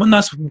 Okay. One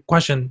last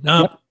question.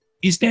 Yep.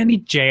 Is there any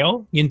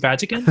jail in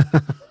Vatican?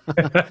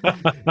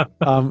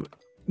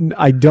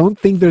 I don't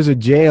think there's a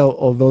jail,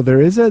 although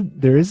there is a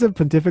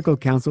pontifical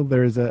council.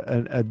 There is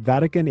a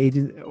Vatican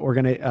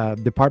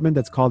department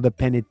that's called the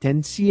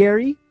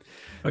penitentiary.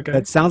 Okay.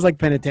 That sounds like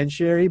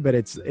penitentiary, but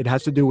it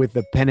has to do with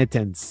the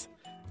penitence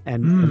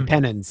and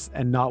penance,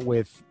 and not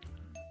with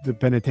the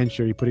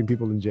penitentiary putting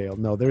people in jail.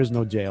 No, there is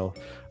no jail.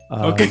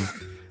 Okay.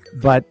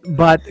 But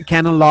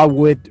canon law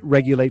would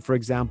regulate, for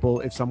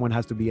example, if someone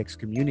has to be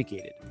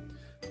excommunicated.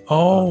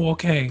 Oh,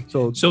 okay.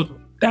 So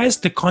that's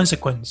the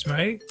consequence,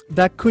 right?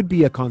 That could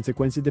be a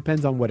consequence. It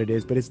depends on what it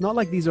is. But it's not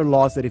like these are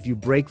laws that if you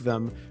break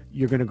them,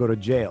 you're going to go to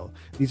jail.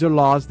 These are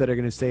laws that are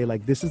going to say,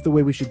 like, this is the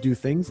way we should do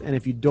things. And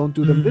if you don't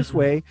do them this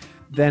way,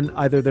 then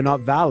either they're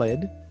not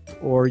valid,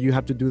 or you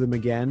have to do them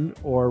again,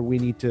 or we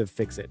need to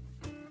fix it.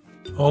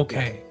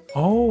 Okay.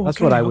 Oh, that's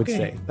what I would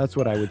say. That's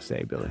what I would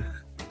say, Billy.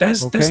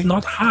 That's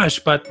not harsh,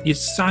 but it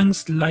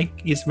sounds like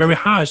it's very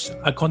harsh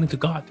according to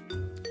God.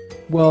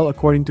 Well,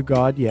 according to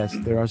God, yes,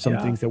 there are some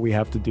things that we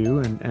have to do,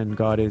 and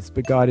God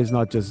is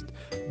not just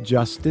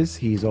justice,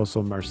 he's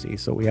also mercy.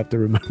 So we have to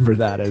remember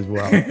that as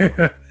well.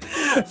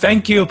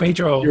 Thank you,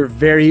 Pedro. You're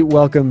very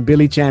welcome,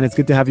 Billy Chan. It's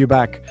good to have you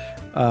back.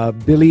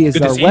 Billy is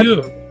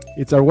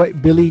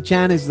Billy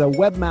Chan is the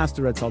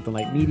webmaster at Salt and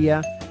Light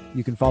Media.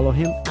 You can follow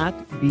him at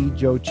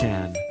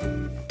bjoechan.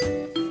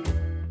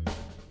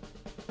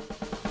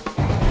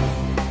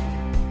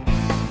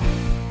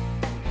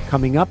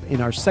 Coming up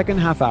in our second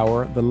half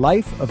hour, the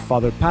life of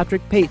Father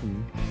Patrick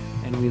Peyton,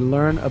 and we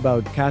learn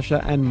about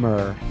Kasha and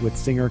Myrrh with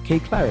singer Kay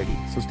Clarity.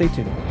 So stay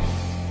tuned.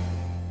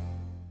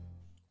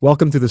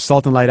 Welcome to the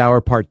Salt and Light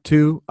Hour Part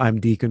 2. I'm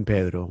Deacon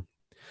Pedro.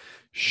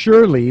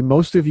 Surely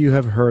most of you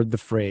have heard the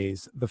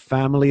phrase, the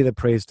family that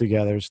prays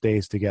together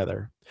stays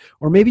together.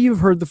 Or maybe you've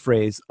heard the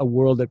phrase, a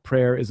world at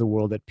prayer is a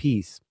world at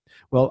peace.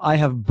 Well, I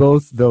have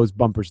both those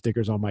bumper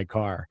stickers on my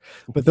car.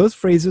 But those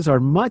phrases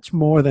are much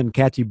more than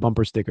catchy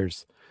bumper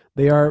stickers.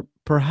 They are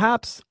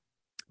perhaps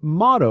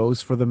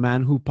mottos for the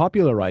man who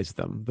popularized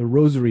them, the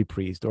Rosary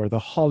priest or the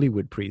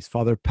Hollywood priest,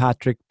 Father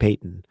Patrick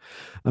Peyton,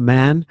 a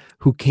man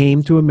who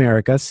came to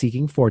America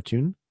seeking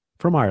fortune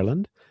from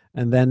Ireland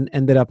and then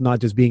ended up not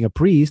just being a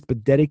priest,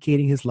 but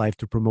dedicating his life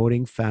to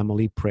promoting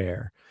family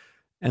prayer.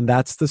 And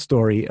that's the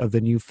story of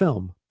the new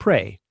film,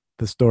 Pray,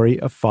 the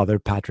story of Father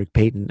Patrick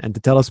Peyton. And to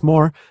tell us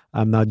more,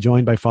 I'm now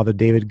joined by Father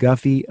David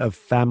Guffey of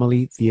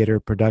Family Theater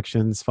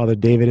Productions. Father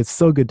David, it's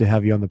so good to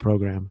have you on the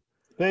program.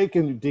 Thank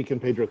you, Deacon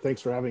Pedro.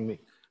 Thanks for having me.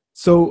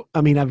 So,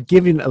 I mean, I've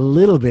given a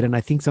little bit, and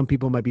I think some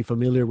people might be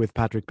familiar with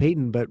Patrick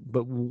Peyton, but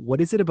what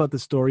is it about the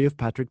story of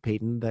Patrick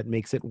Peyton that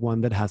makes it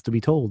one that has to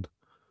be told?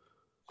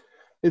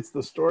 It's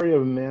the story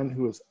of a man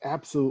who is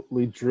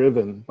absolutely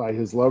driven by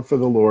his love for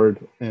the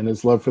Lord and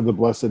his love for the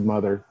Blessed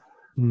Mother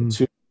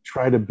to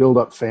try to build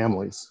up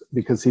families,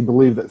 because he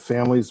believed that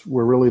families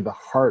were really the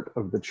heart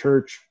of the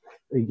church.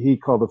 He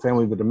called the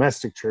family the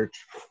domestic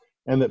church,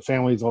 and that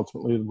families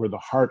ultimately were the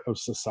heart of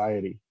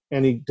society.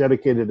 And he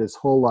dedicated his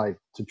whole life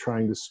to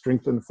trying to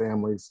strengthen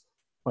families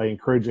by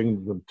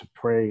encouraging them to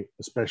pray,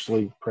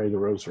 especially pray the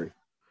Rosary.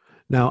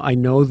 Now, I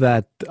know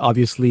that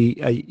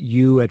obviously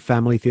you at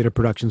Family Theater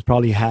Productions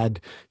probably had,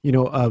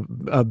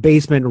 a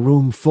basement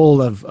room full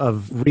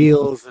of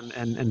reels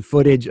and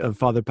footage of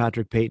Father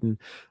Patrick Peyton.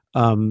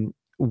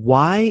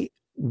 Why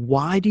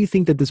do you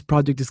think that this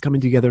project is coming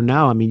together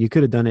now? I mean, you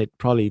could have done it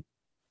probably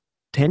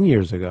 10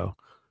 years ago.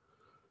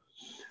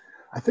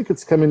 I think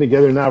it's coming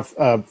together now.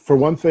 For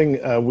one thing,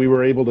 we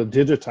were able to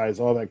digitize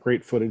all that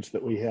great footage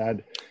that we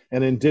had.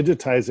 And in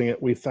digitizing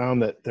it, we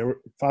found that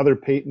Father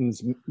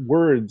Peyton's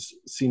words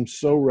seem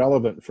so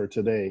relevant for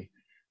today.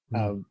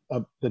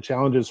 The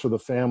challenges for the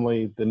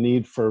family, the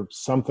need for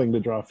something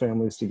to draw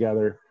families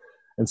together.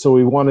 And so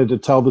we wanted to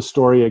tell the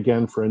story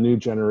again for a new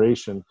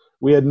generation.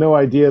 We had no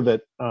idea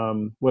that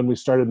when we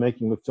started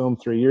making the film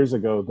 3 years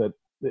ago,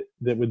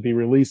 that would be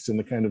released in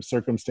the kind of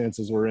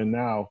circumstances we're in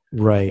now.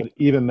 Right. But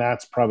even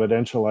that's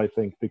providential, I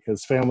think,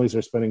 because families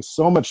are spending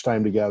so much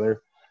time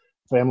together.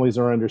 Families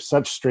are under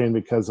such strain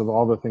because of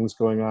all the things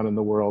going on in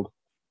the world.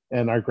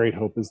 And our great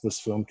hope is this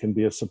film can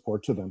be a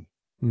support to them.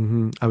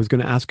 Mm-hmm. I was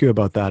going to ask you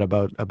about that,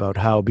 about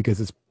how,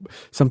 because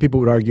some people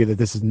would argue that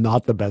this is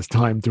not the best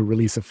time to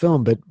release a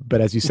film, but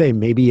as you say,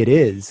 maybe it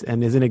is.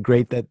 And isn't it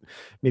great that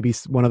maybe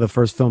one of the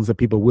first films that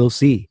people will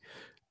see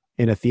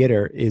in a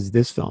theater is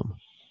this film?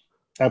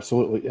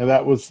 Absolutely. And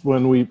that was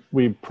when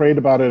we prayed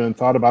about it and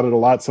thought about it a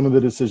lot. Some of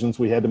the decisions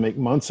we had to make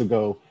months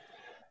ago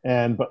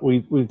But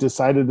we've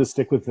decided to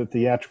stick with the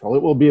theatrical.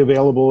 It will be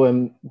available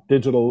in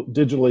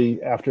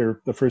digitally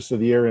after the first of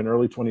the year in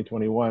early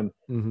 2021.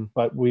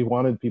 But we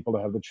wanted people to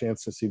have the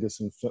chance to see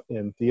this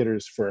in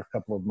theaters for a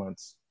couple of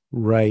months.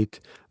 Right.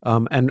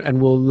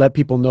 And we'll let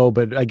people know,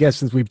 but I guess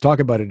since we've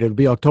talked about it, it'll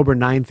be October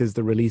 9th is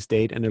the release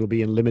date, and it'll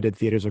be in limited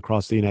theaters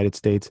across the United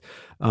States.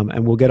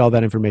 And we'll get all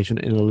that information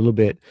in a little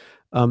bit.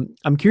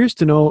 I'm curious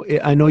to know,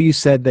 I know you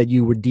said that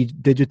you were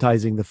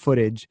digitizing the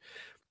footage.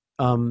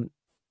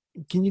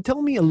 Can you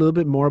tell me a little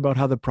bit more about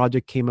how the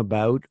project came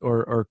about,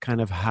 or kind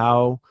of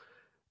how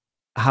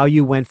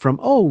you went from,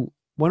 oh,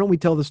 why don't we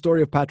tell the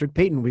story of Patrick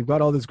Peyton? We've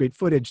got all this great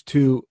footage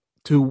to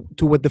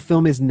what the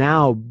film is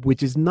now,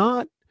 which is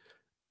not,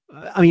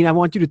 I mean, I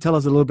want you to tell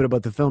us a little bit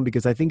about the film,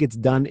 because I think it's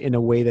done in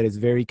a way that is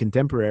very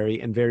contemporary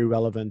and very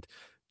relevant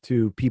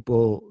to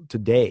people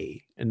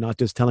today, and not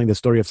just telling the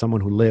story of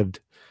someone who lived,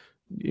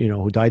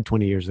 who died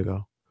 20 years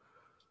ago.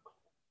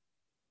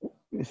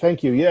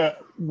 Thank you. Yeah,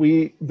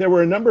 there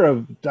were a number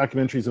of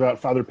documentaries about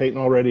Father Peyton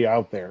already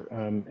out there,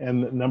 and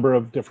a number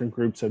of different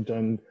groups have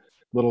done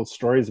little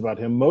stories about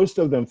him. Most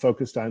of them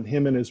focused on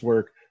him and his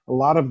work. A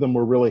lot of them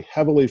were really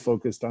heavily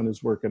focused on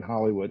his work in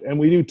Hollywood. And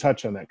we do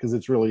touch on that because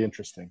it's really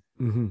interesting.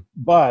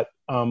 But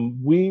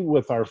we,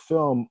 with our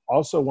film,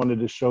 also wanted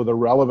to show the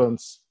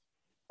relevance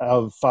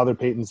of Father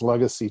Peyton's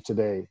legacy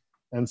today.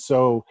 And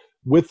so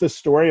with the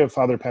story of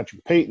Father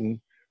Patrick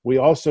Peyton, we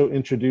also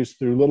introduced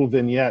through little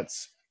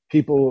vignettes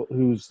people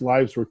whose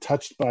lives were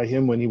touched by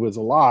him when he was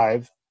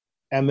alive,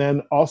 and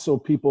then also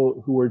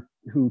people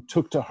who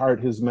took to heart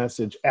his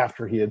message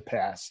after he had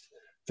passed.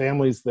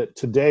 Families that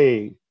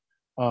today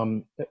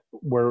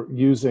were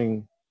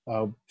using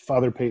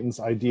Father Peyton's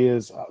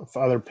ideas,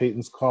 Father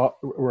Peyton's call,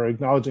 were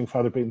acknowledging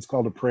Father Peyton's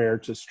call to prayer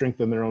to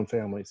strengthen their own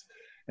families.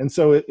 And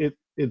so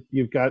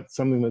you've got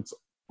something that's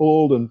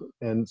old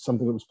and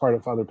something that was part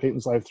of Father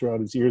Peyton's life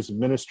throughout his years of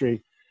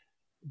ministry,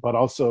 but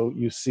also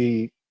you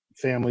see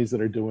families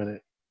that are doing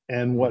it,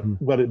 and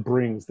what it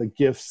brings, the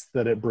gifts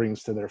that it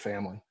brings to their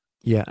family.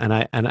 Yeah,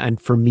 and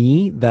for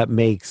me, that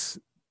makes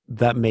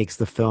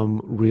the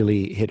film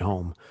really hit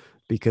home,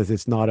 because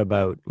it's not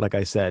about, like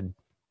I said,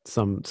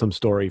 some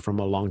story from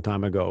a long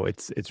time ago.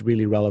 It's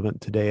really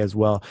relevant today as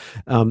well.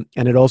 And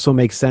it also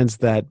makes sense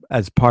that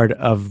as part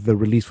of the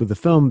release with the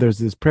film, there's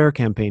this prayer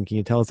campaign. Can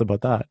you tell us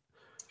about that?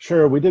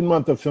 Sure. We didn't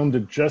want the film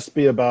to just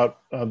be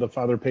about the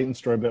Father Peyton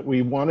story, but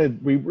we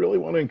really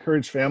want to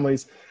encourage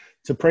families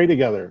to pray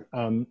together.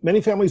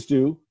 Many families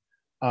do,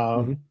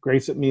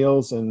 grace at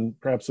meals and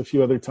perhaps a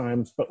few other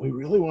times, but we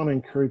really want to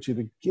encourage you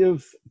to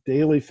give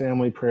daily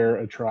family prayer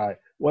a try,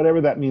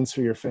 whatever that means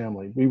for your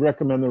family. We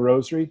recommend the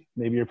Rosary.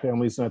 Maybe your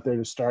family's not there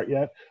to start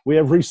yet. We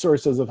have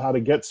resources of how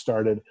to get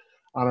started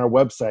on our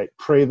website,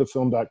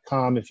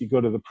 praythefilm.com. If you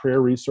go to the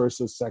prayer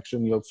resources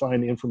section, you'll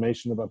find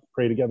information about the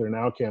Pray Together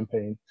Now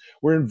campaign.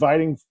 We're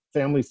inviting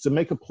families to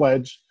make a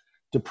pledge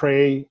to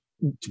pray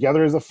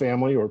together as a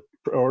family, or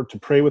to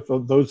pray with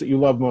those that you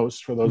love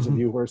most, for those of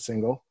you who are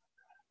single,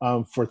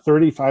 for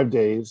 35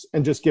 days,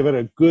 and just give it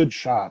a good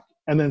shot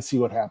and then see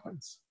what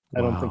happens.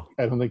 Wow.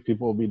 I don't think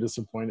people will be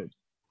disappointed.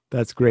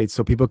 That's great.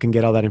 So people can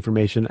get all that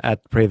information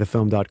at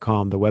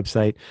praythefilm.com, the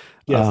website.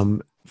 Yes.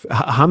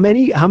 How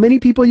many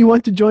people you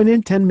want to join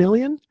in? 10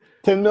 million?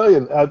 10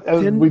 million.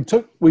 We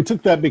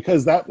took that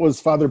because that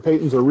was Father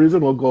Peyton's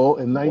original goal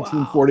in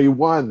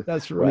 1941. Wow.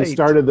 That's right. He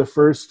started the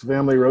first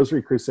Family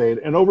Rosary Crusade,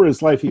 and over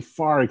his life, he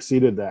far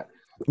exceeded that.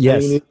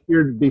 Yes. He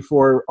appeared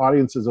before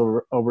audiences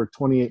over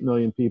 28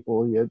 million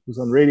people. He was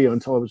on radio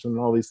and television and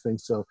all these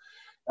things. So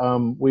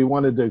we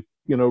wanted to,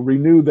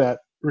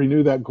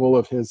 renew that goal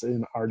of his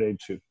in our day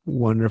too.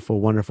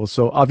 Wonderful, wonderful.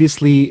 So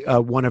obviously,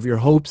 one of your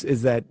hopes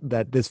is that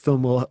this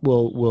film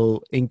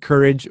will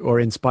encourage or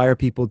inspire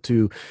people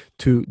to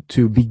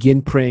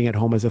begin praying at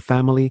home as a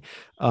family.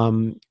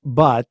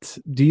 But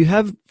do you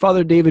have,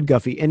 Father David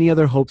Guffey, any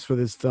other hopes for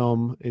this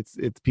film? It's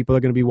people are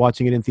going to be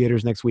watching it in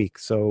theaters next week.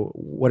 So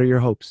what are your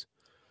hopes?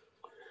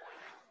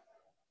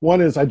 One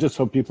is, I just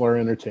hope people are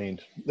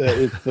entertained.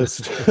 The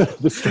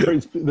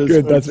stories.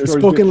 Good. That's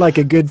spoken like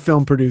a good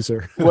film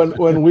producer.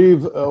 when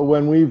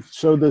we've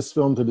showed this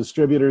film to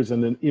distributors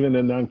and then even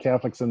to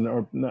non-Catholics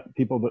or not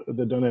people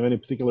that don't have any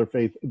particular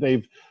faith,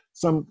 they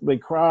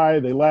cry,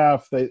 they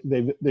laugh, they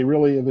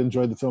really have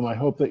enjoyed the film. I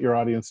hope that your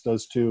audience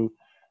does too,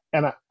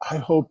 and I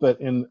hope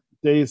that in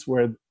days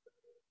where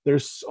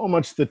there's so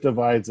much that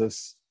divides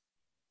us,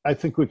 I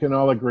think we can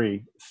all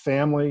agree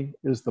family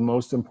is the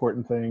most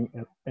important thing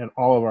in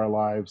all of our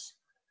lives.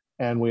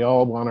 And we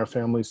all want our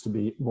families to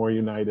be more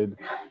united,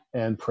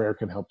 and prayer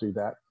can help do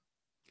that.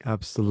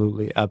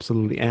 Absolutely.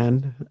 Absolutely.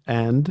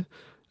 And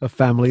a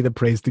family that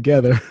prays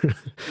together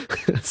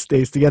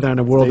stays together in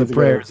a world of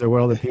prayer is a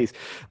world of peace.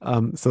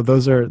 So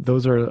those are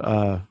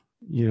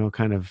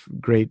kind of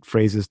great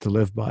phrases to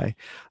live by.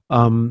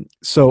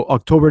 So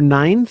October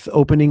 9th,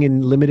 opening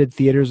in limited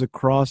theaters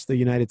across the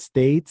United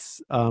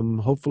States.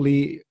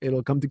 Hopefully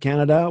it'll come to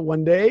Canada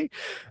one day.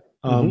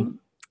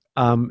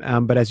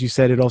 But as you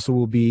said, it also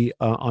will be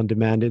on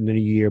demand in the new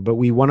year. But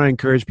we want to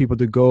encourage people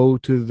to go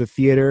to the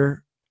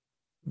theater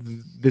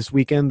this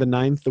weekend,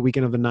 the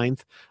weekend of the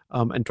 9th,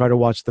 and try to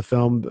watch the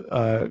film,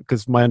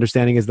 because my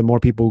understanding is the more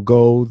people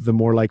go, the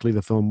more likely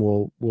the film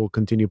will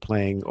continue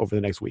playing over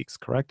the next weeks,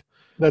 correct?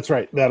 That's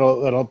right.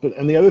 That'll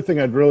and the other thing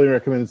I'd really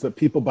recommend is that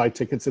people buy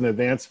tickets in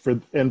advance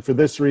for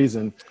this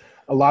reason.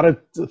 A lot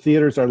of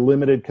theaters are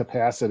limited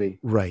capacity.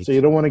 Right. So you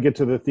don't want to get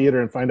to the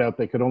theater and find out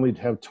they could only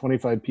have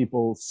 25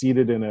 people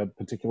seated in a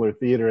particular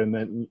theater, and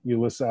then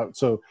you list out.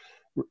 So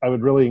I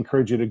would really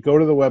encourage you to go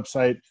to the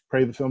website,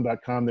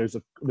 praythefilm.com.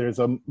 There's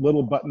a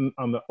little button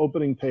on the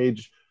opening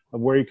page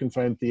of where you can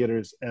find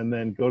theaters, and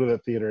then go to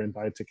that theater and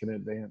buy a ticket in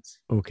advance.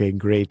 Okay,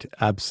 great.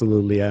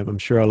 Absolutely. I'm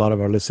sure a lot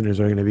of our listeners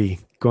are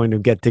going to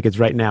get tickets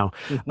right now.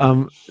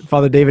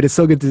 Father David, it's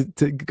so good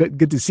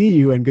to see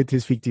you and good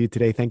to speak to you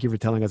today. Thank you for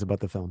telling us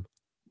about the film.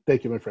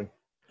 Thank you, my friend.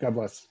 God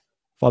bless.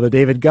 Father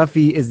David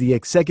Guffey is the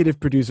executive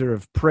producer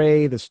of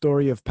Pray, the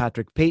story of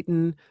Patrick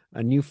Peyton,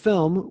 a new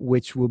film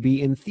which will be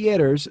in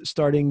theaters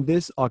starting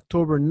this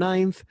October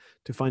 9th.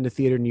 To find a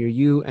theater near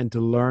you and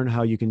to learn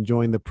how you can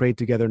join the Pray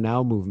Together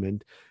Now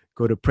movement,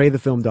 go to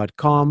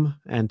praythefilm.com.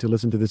 And to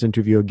listen to this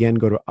interview again,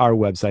 go to our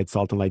website,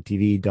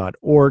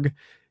 saltandlighttv.org.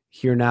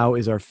 Here now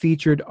is our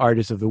featured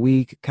artist of the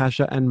week,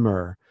 Kasha and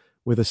Mur,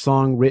 with a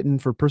song written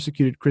for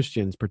persecuted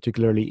Christians,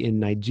 particularly in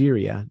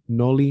Nigeria,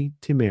 Noli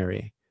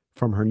Timere,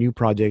 from her new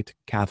project,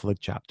 Catholic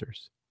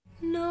Chapters.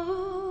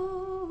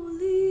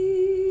 Noli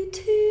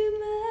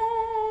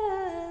timere,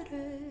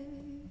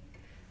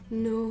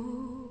 noli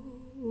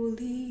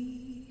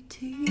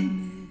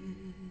timere,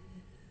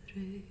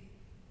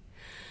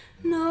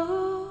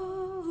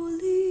 noli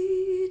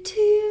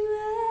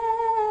timere,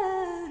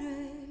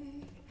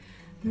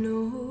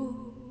 noli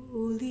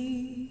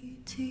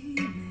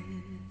timere.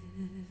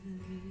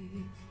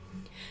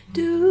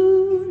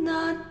 Do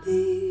not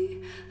be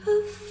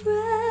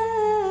afraid,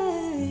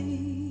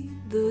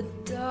 the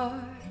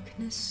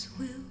darkness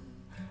will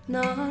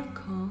not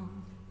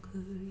conquer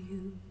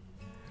you.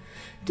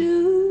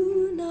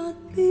 Do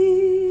not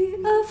be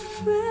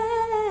afraid,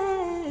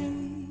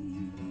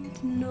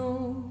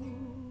 noli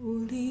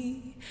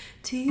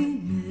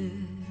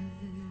timere.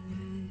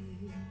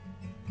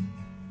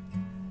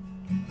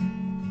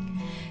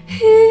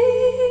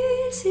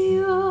 He's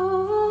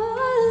your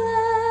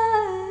light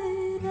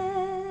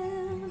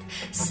and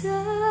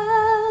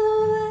salvation.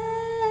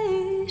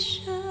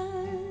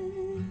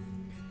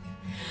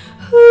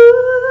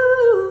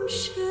 Whom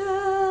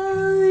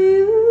shall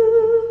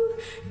you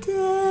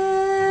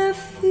dare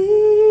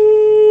fear?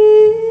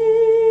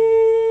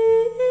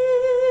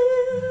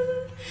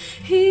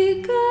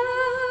 He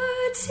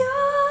guards your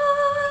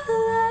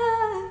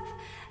life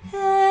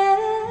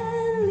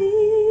and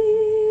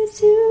leads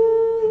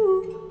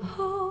you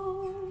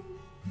home.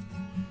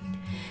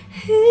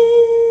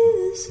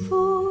 His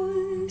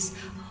voice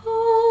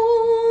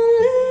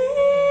only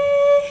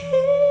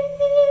hear.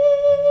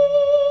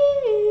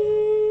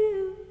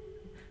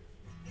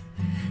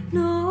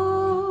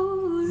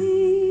 Noli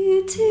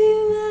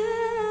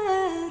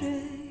timere,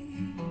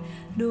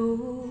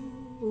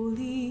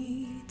 noli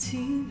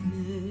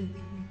timere,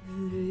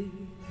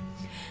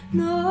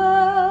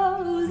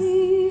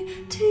 noli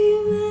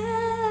timere,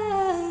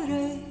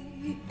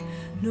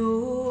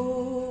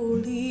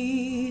 noli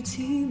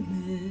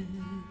timere.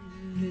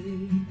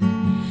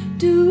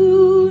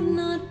 Do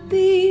not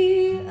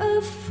be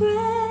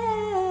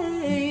afraid,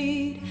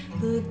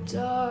 the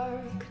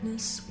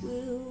darkness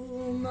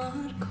will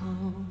not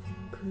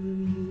conquer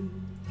you.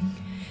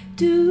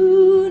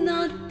 Do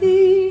not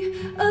be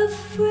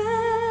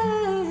afraid,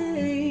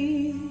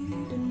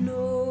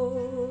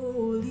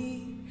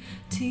 noli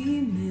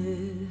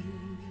timere,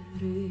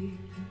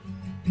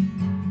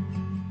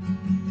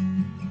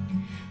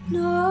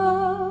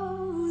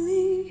 noli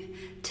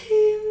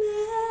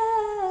timere,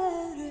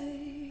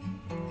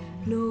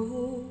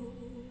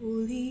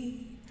 noli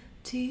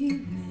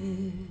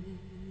timere.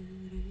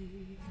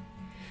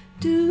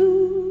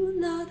 Do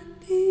not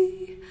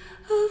be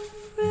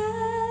afraid,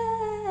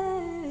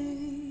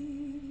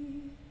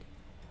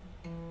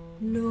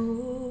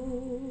 noli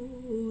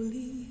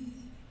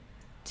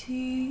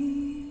timere.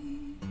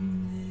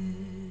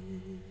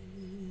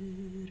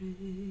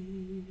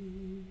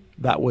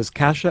 That was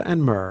Kasha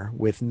and Mur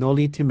with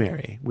Noli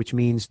Timere, which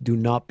means do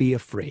not be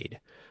afraid,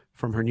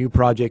 from her new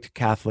project,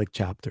 Catholic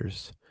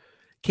Chapters.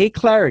 Kay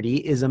Clarity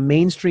is a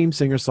mainstream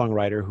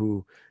singer-songwriter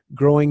who,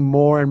 growing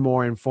more and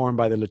more informed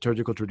by the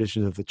liturgical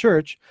traditions of the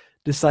church,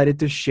 decided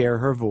to share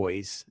her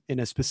voice in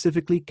a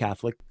specifically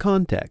Catholic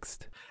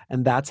context.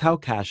 And that's how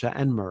Kasha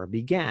and Mur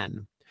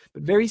began.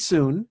 But very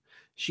soon,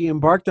 she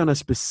embarked on a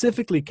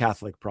specifically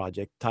Catholic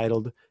project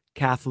titled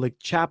Catholic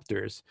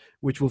Chapters,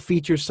 which will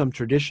feature some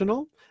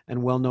traditional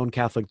and well-known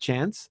Catholic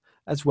chants,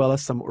 as well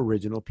as some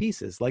original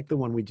pieces, like the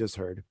one we just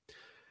heard.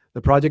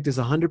 The project is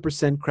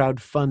 100%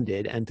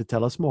 crowd-funded, and to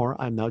tell us more,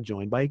 I'm now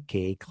joined by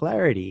Kay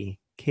Clarity.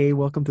 Kay,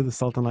 welcome to the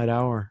Salt and Light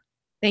Hour.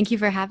 Thank you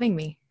for having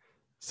me.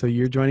 So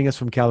you're joining us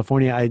from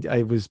California.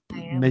 I was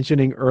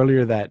mentioning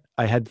earlier that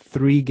I had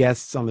 3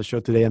 guests on the show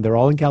today, and they're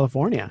all in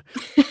California.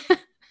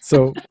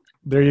 So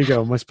there you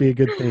go. Must be a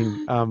good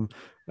thing.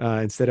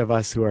 instead of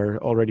us who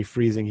are already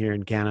freezing here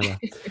in Canada.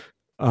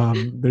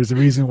 There's a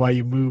reason why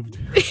you moved.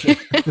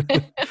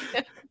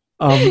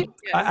 I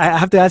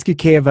have to ask you,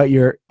 Kay, about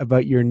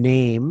your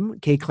name.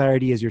 Kay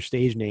Clarity is your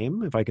stage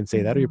name, if I can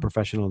say that, or your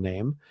professional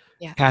name.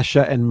 Yeah.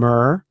 Kasha and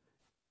Myrrh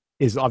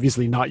is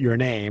obviously not your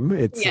name.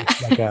 It's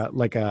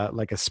like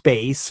a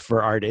space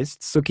for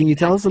artists. So can you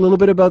tell us a little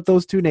bit about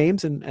those two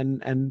names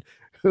and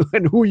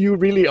who you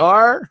really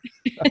are?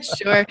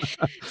 Sure.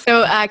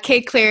 So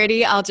Kay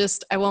Clarity, I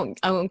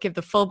won't give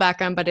the full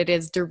background, but it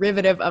is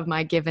derivative of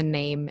my given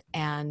name,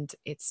 and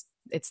it's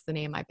the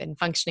name I've been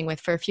functioning with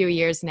for a few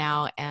years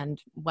now,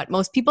 and what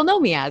most people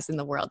know me as in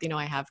the world.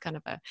 I have kind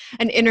of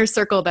an inner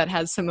circle that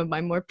has some of my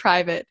more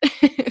private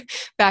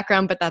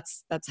background, but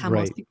that's how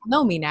most people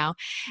know me now.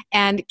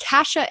 And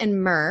Kasha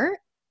and Myrrh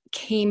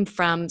came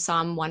from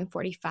Psalm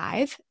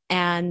 145,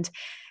 and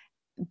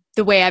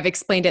the way I've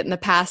explained it in the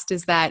past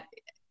is that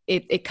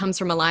it comes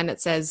from a line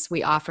that says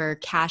we offer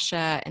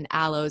kasha and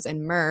aloes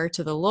and myrrh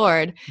to the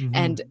Lord,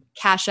 and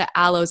kasha,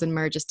 aloes, and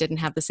myrrh just didn't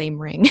have the same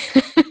ring.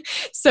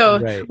 So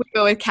we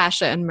go with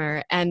kasha and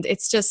myrrh, and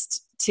it's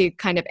just to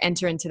kind of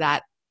enter into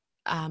that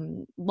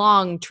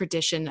long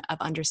tradition of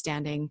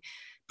understanding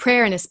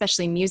prayer and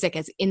especially music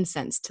as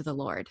incense to the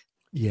Lord.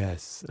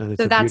 Yes. And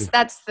so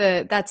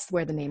that's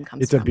where the name comes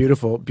from. It's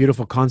a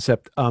beautiful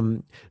concept.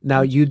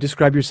 Now you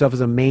describe yourself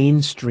as a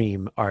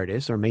mainstream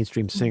artist or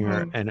mainstream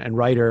singer and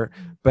writer,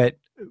 but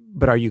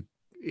are you,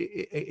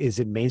 is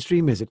it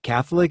mainstream? Is it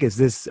Catholic?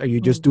 Are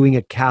you just doing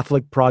a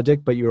Catholic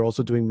project, but you're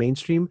also doing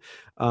mainstream?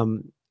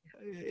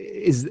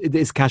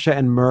 Is Kasha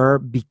and Myrrh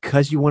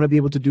because you want to be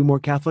able to do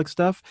more Catholic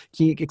stuff?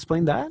 Can you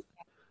explain that?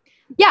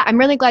 Yeah, I'm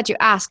really glad you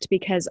asked,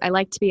 because I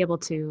like to be able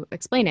to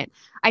explain it.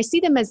 I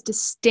see them as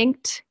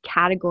distinct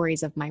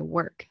categories of my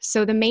work.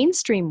 So the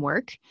mainstream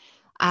work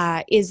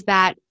is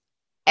that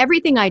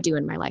everything I do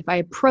in my life, I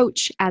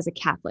approach as a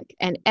Catholic,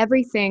 and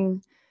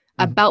everything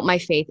about my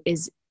faith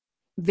is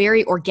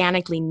very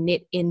organically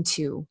knit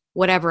into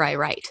whatever I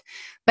write.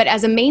 But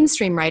as a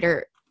mainstream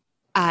writer,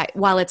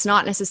 while it's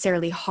not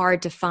necessarily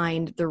hard to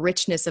find the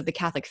richness of the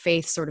Catholic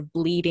faith sort of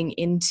bleeding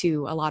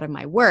into a lot of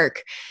my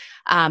work,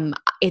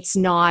 it's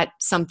not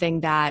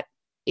something that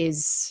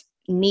is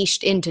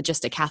niched into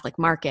just a Catholic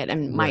market.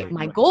 And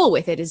my goal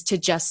with it is to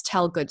just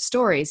tell good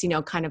stories,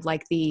 kind of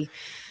like the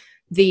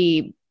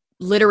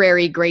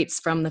literary greats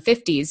from the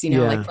 50s,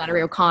 like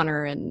Flannery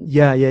O'Connor and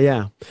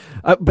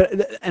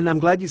and I'm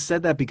glad you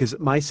said that, because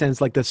my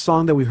sense, like the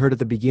song that we heard at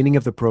the beginning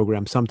of the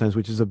program sometimes,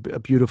 which is a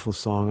beautiful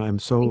song, I'm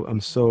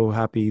so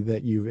happy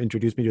that you've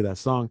introduced me to that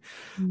song.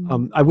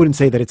 I wouldn't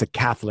say that it's a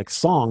Catholic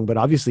song, but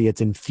obviously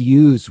it's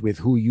infused with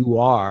who you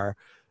are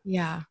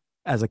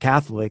as a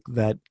Catholic,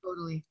 that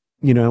totally.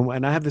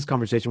 And I have this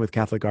conversation with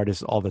Catholic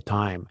artists all the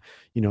time,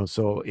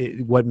 so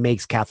what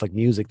makes Catholic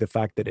music, the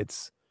fact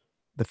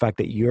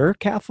that you're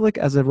Catholic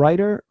as a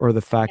writer, or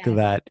the fact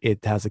that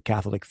it has a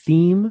Catholic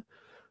theme,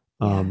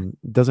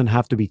 doesn't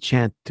have to be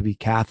chant to be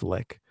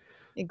Catholic.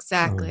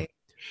 Exactly.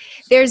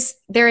 There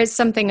is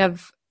something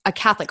of a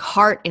Catholic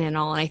heart in it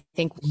all. And I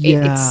think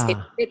it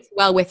fits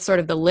well with sort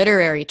of the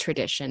literary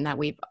tradition that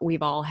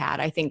we've all had.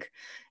 I think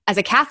as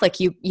a Catholic,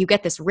 you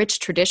get this rich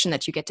tradition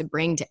that you get to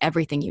bring to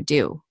everything you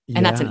do.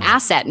 And that's an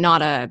asset,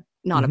 not a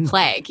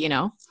plague,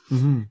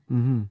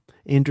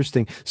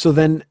 Interesting. So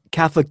then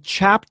Catholic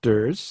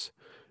Chapters,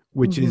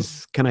 which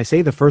is, can I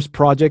say, the first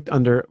project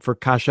for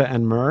Kasha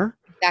and Myrrh?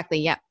 Exactly.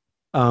 Yeah.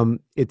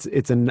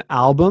 It's an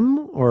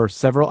album or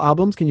several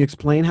albums. Can you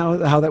explain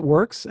how that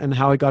works and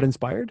how it got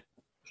inspired?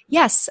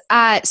 Yes.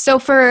 So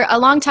for a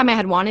long time, I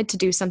had wanted to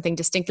do something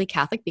distinctly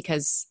Catholic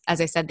because, as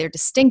I said, they're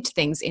distinct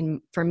things.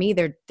 For me,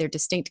 they're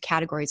distinct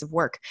categories of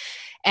work.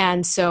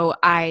 And so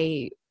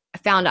I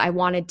found I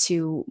wanted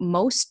to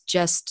most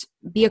just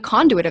be a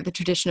conduit of the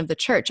tradition of the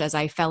church as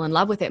I fell in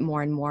love with it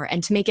more and more,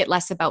 and to make it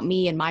less about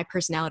me and my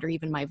personality or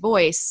even my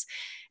voice,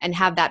 and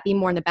have that be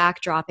more in the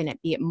backdrop and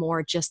it be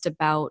more just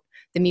about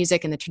the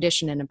music and the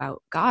tradition and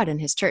about God and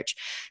his church.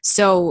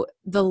 So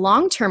the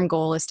long-term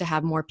goal is to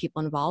have more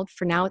people involved.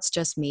 For now, it's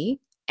just me.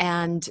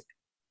 And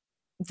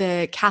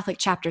the Catholic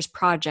Chapters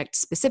project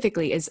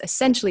specifically is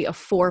essentially a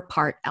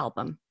 4-part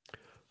album.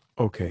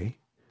 Okay.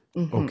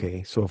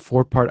 Okay, so a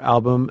 4-part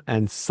album,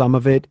 and some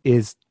of it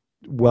is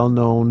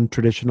well-known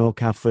traditional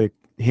Catholic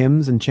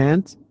hymns and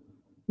chants?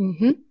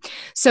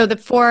 So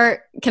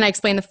can I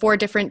explain the 4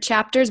 different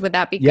chapters? Would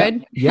that be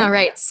good? Yeah. All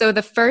right. So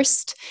the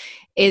first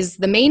is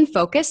the main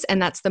focus,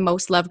 and that's the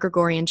most loved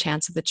Gregorian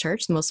chants of the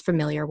church, the most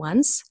familiar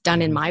ones,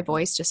 done in my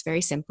voice, just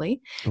very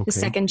simply. Okay. The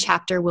second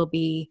chapter will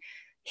be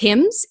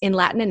hymns in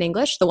Latin and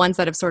English, the ones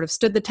that have sort of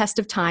stood the test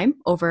of time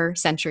over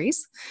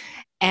centuries,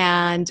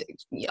 and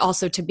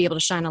also to be able to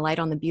shine a light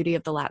on the beauty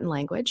of the Latin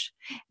language.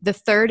 The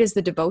third is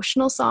the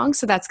devotional song.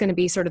 So that's going to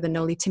be sort of the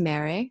Noli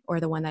Timere, or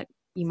the one that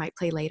you might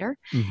play later.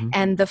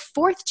 And the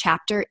 4th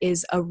chapter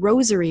is a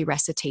rosary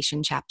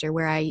recitation chapter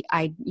where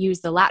I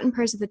use the Latin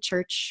prayers of the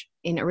church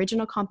in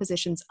original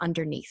compositions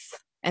underneath.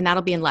 And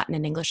that'll be in Latin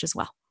and English as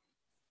well.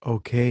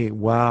 Okay.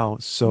 Wow.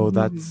 So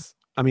that's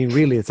I mean,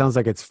 really, it sounds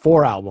like it's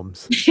 4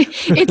 albums.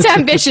 It's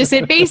ambitious.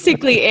 It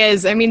basically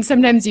is. I mean,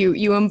 sometimes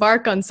you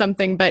embark on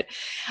something, but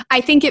I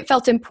think it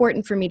felt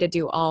important for me to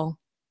do all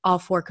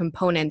 4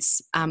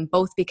 components,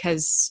 both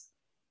because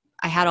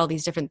I had all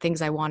these different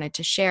things I wanted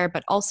to share,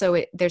 but also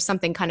there's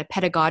something kind of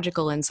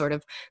pedagogical in sort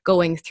of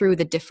going through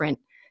the different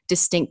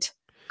distinct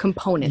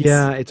components.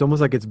 Yeah, it's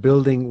almost like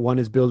one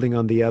is building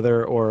on the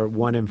other, or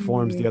one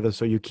informs the other.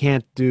 So you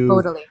can't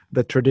do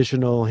the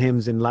traditional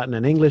hymns in Latin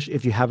and English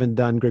if you haven't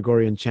done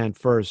Gregorian chant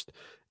first,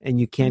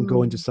 and you can't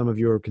go into some of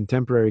your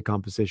contemporary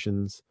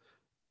compositions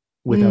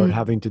without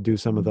having to do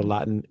some of the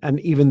Latin. And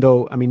even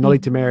though, I mean, Noli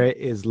Timere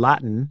is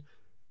Latin,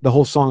 the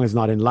whole song is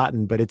not in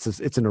Latin, but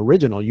it's an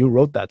original. You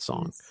wrote that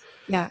song.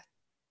 Yeah.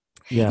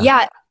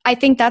 I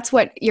think that's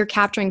what you're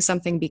capturing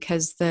something,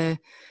 because the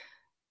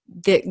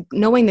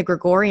knowing the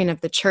Gregorian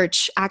of the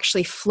church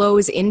actually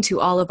flows into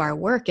all of our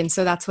work. And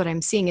so that's what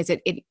I'm seeing, is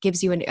it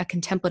gives you a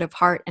contemplative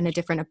heart and a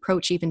different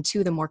approach even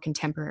to the more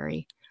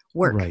contemporary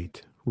work.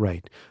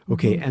 Right.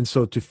 Okay. And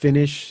so to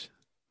finish,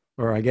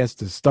 or I guess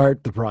to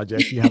start the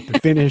project, you have to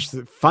finish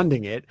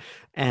funding it.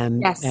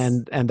 And,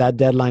 and that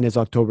deadline is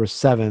October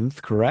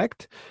 7th,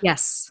 correct?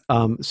 Yes.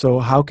 So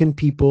how can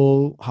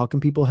people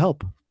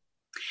help?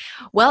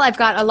 Well, I've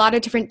got a lot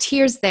of different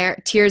tiers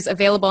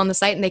available on the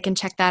site, and they can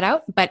check that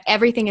out. But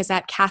everything is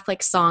at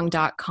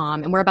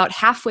catholicsong.com, and we're about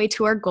halfway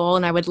to our goal,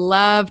 and I would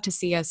love to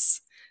see us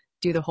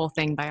do the whole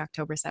thing by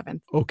October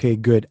 7th. Okay,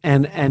 good.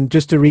 And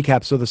just to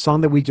recap, so the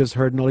song that we just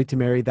heard, Noli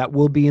Timere, that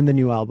will be in the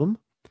new album?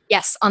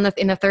 Yes, in the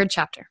 3rd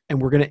chapter.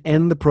 And we're going to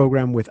end the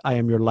program with I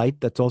Am Your Light.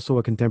 That's also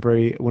a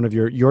contemporary, one of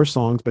your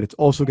songs, but it's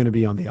also going to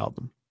be on the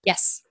album.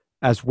 Yes.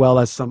 As well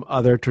as some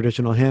other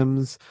traditional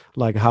hymns,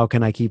 like How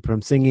Can I Keep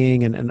From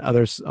Singing, and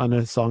other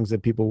songs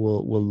that people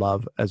will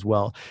love as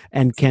well.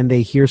 And can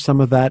they hear some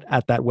of that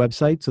at that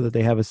website so that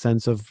they have a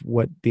sense of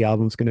what the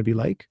album's going to be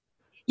like?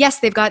 Yes,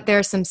 there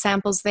are some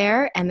samples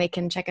there, and they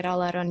can check it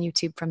all out on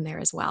YouTube from there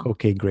as well.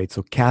 Okay, great.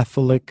 So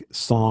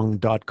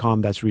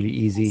catholicsong.com, that's really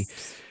easy.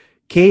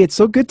 Kay, it's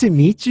so good to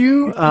meet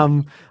you.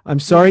 I'm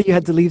sorry you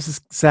had to leave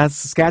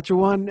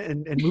Saskatchewan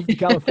and move to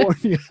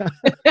California.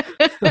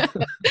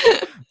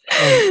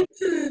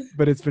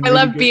 But it's been. I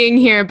love being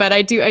here, but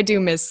I do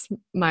miss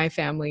my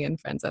family and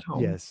friends at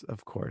home. Yes,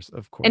 of course.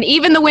 And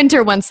even the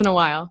winter once in a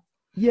while.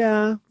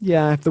 Yeah.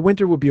 If the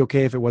winter would be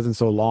okay if it wasn't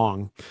so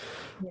long.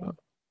 Yeah.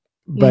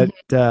 But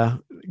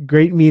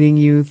great meeting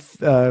you.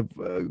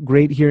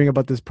 Great hearing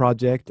about this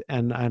project,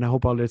 and I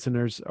hope our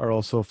listeners are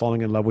also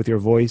falling in love with your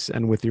voice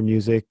and with your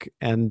music,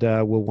 and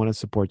will want to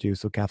support you.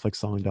 So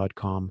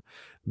catholicsong.com.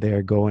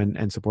 There, go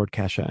and support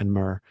Kasia and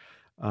Mur.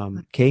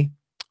 Kay,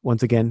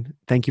 once again,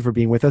 thank you for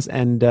being with us,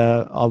 and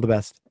all the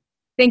best.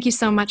 Thank you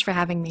so much for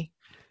having me.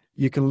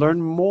 You can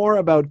learn more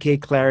about Kay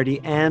Clarity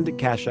and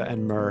Kasia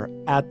and Mur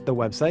at the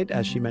website,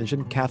 as she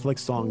mentioned,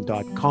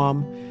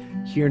 catholicsong.com.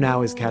 Here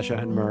now is Kasia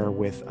and Mur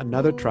with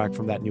another track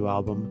from that new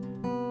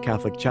album,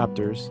 Catholic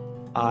Chapters,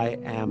 I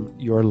Am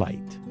Your Light.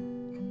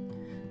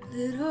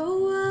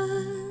 Little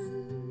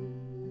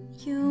one,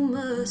 you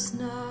must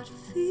not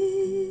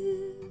fear,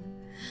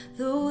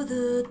 though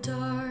the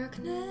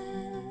darkness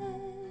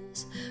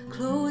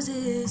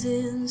closes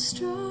in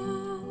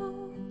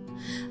strong.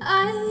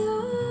 I am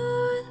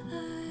your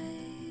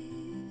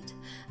light,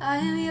 I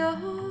am your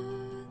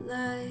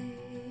light,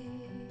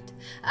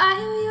 I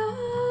am your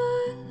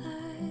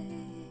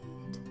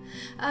light,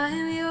 I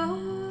am your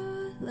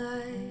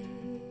light.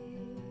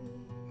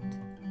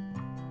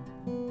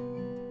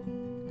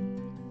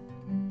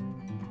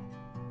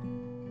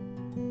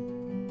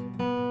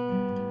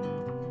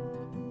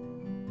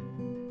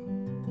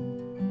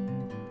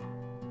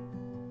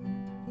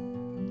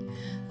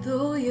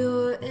 Though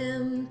you're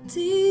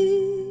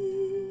empty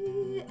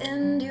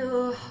and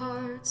your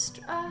heart's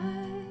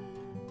dry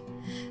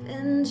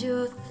and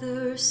you're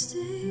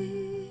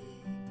thirsty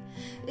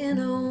in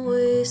a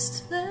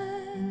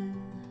wasteland,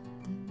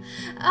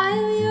 I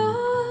am your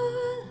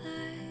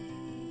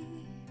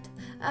light,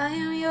 I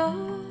am your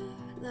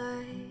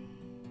light,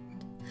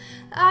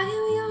 I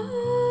am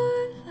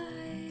your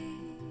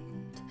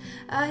light,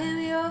 I am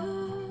your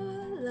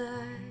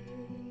light.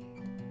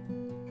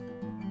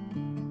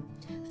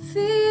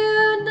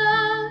 Fear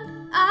not,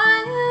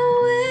 I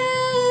am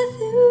with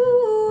you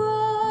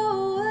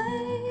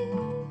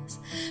always.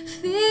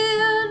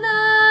 Fear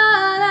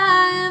not,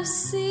 I have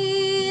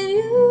seen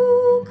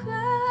you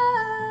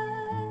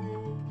cry.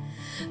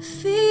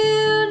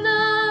 Fear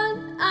not,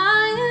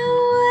 I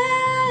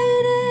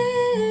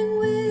am waiting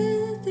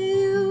with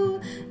you,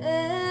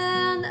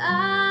 and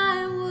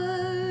I'm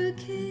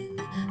working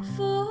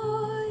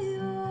for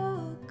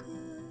your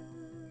good.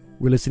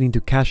 We're listening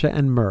to Kasia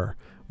and Mur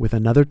with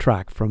another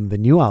track from the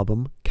new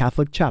album,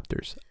 Catholic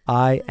Chapters,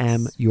 I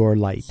Am Your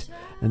Light.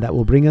 And that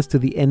will bring us to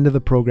the end of the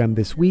program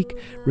this week.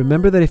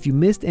 Remember that if you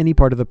missed any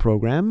part of the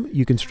program,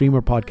 you can stream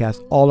or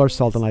podcast all our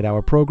Salt and Light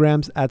Hour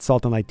programs at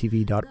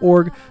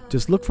saltandlighttv.org.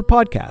 Just look for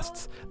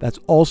podcasts. That's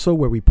also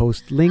where we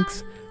post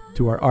links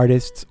to our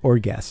artists or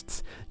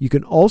guests. You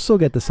can also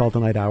get the Salt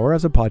and Light Hour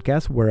as a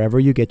podcast wherever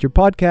you get your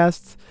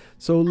podcasts.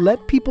 So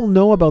let people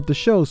know about the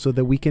show so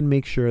that we can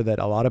make sure that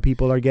a lot of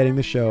people are getting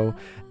the show.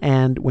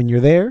 And when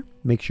you're there,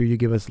 make sure you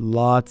give us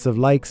lots of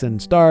likes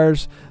and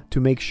stars to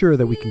make sure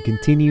that we can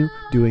continue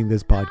doing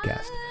this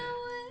podcast.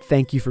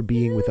 Thank you for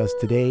being with us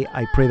today.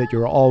 I pray that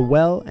you're all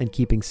well and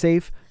keeping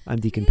safe. I'm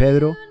Deacon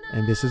Pedro,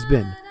 and this has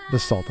been the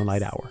Salt and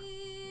Light Hour.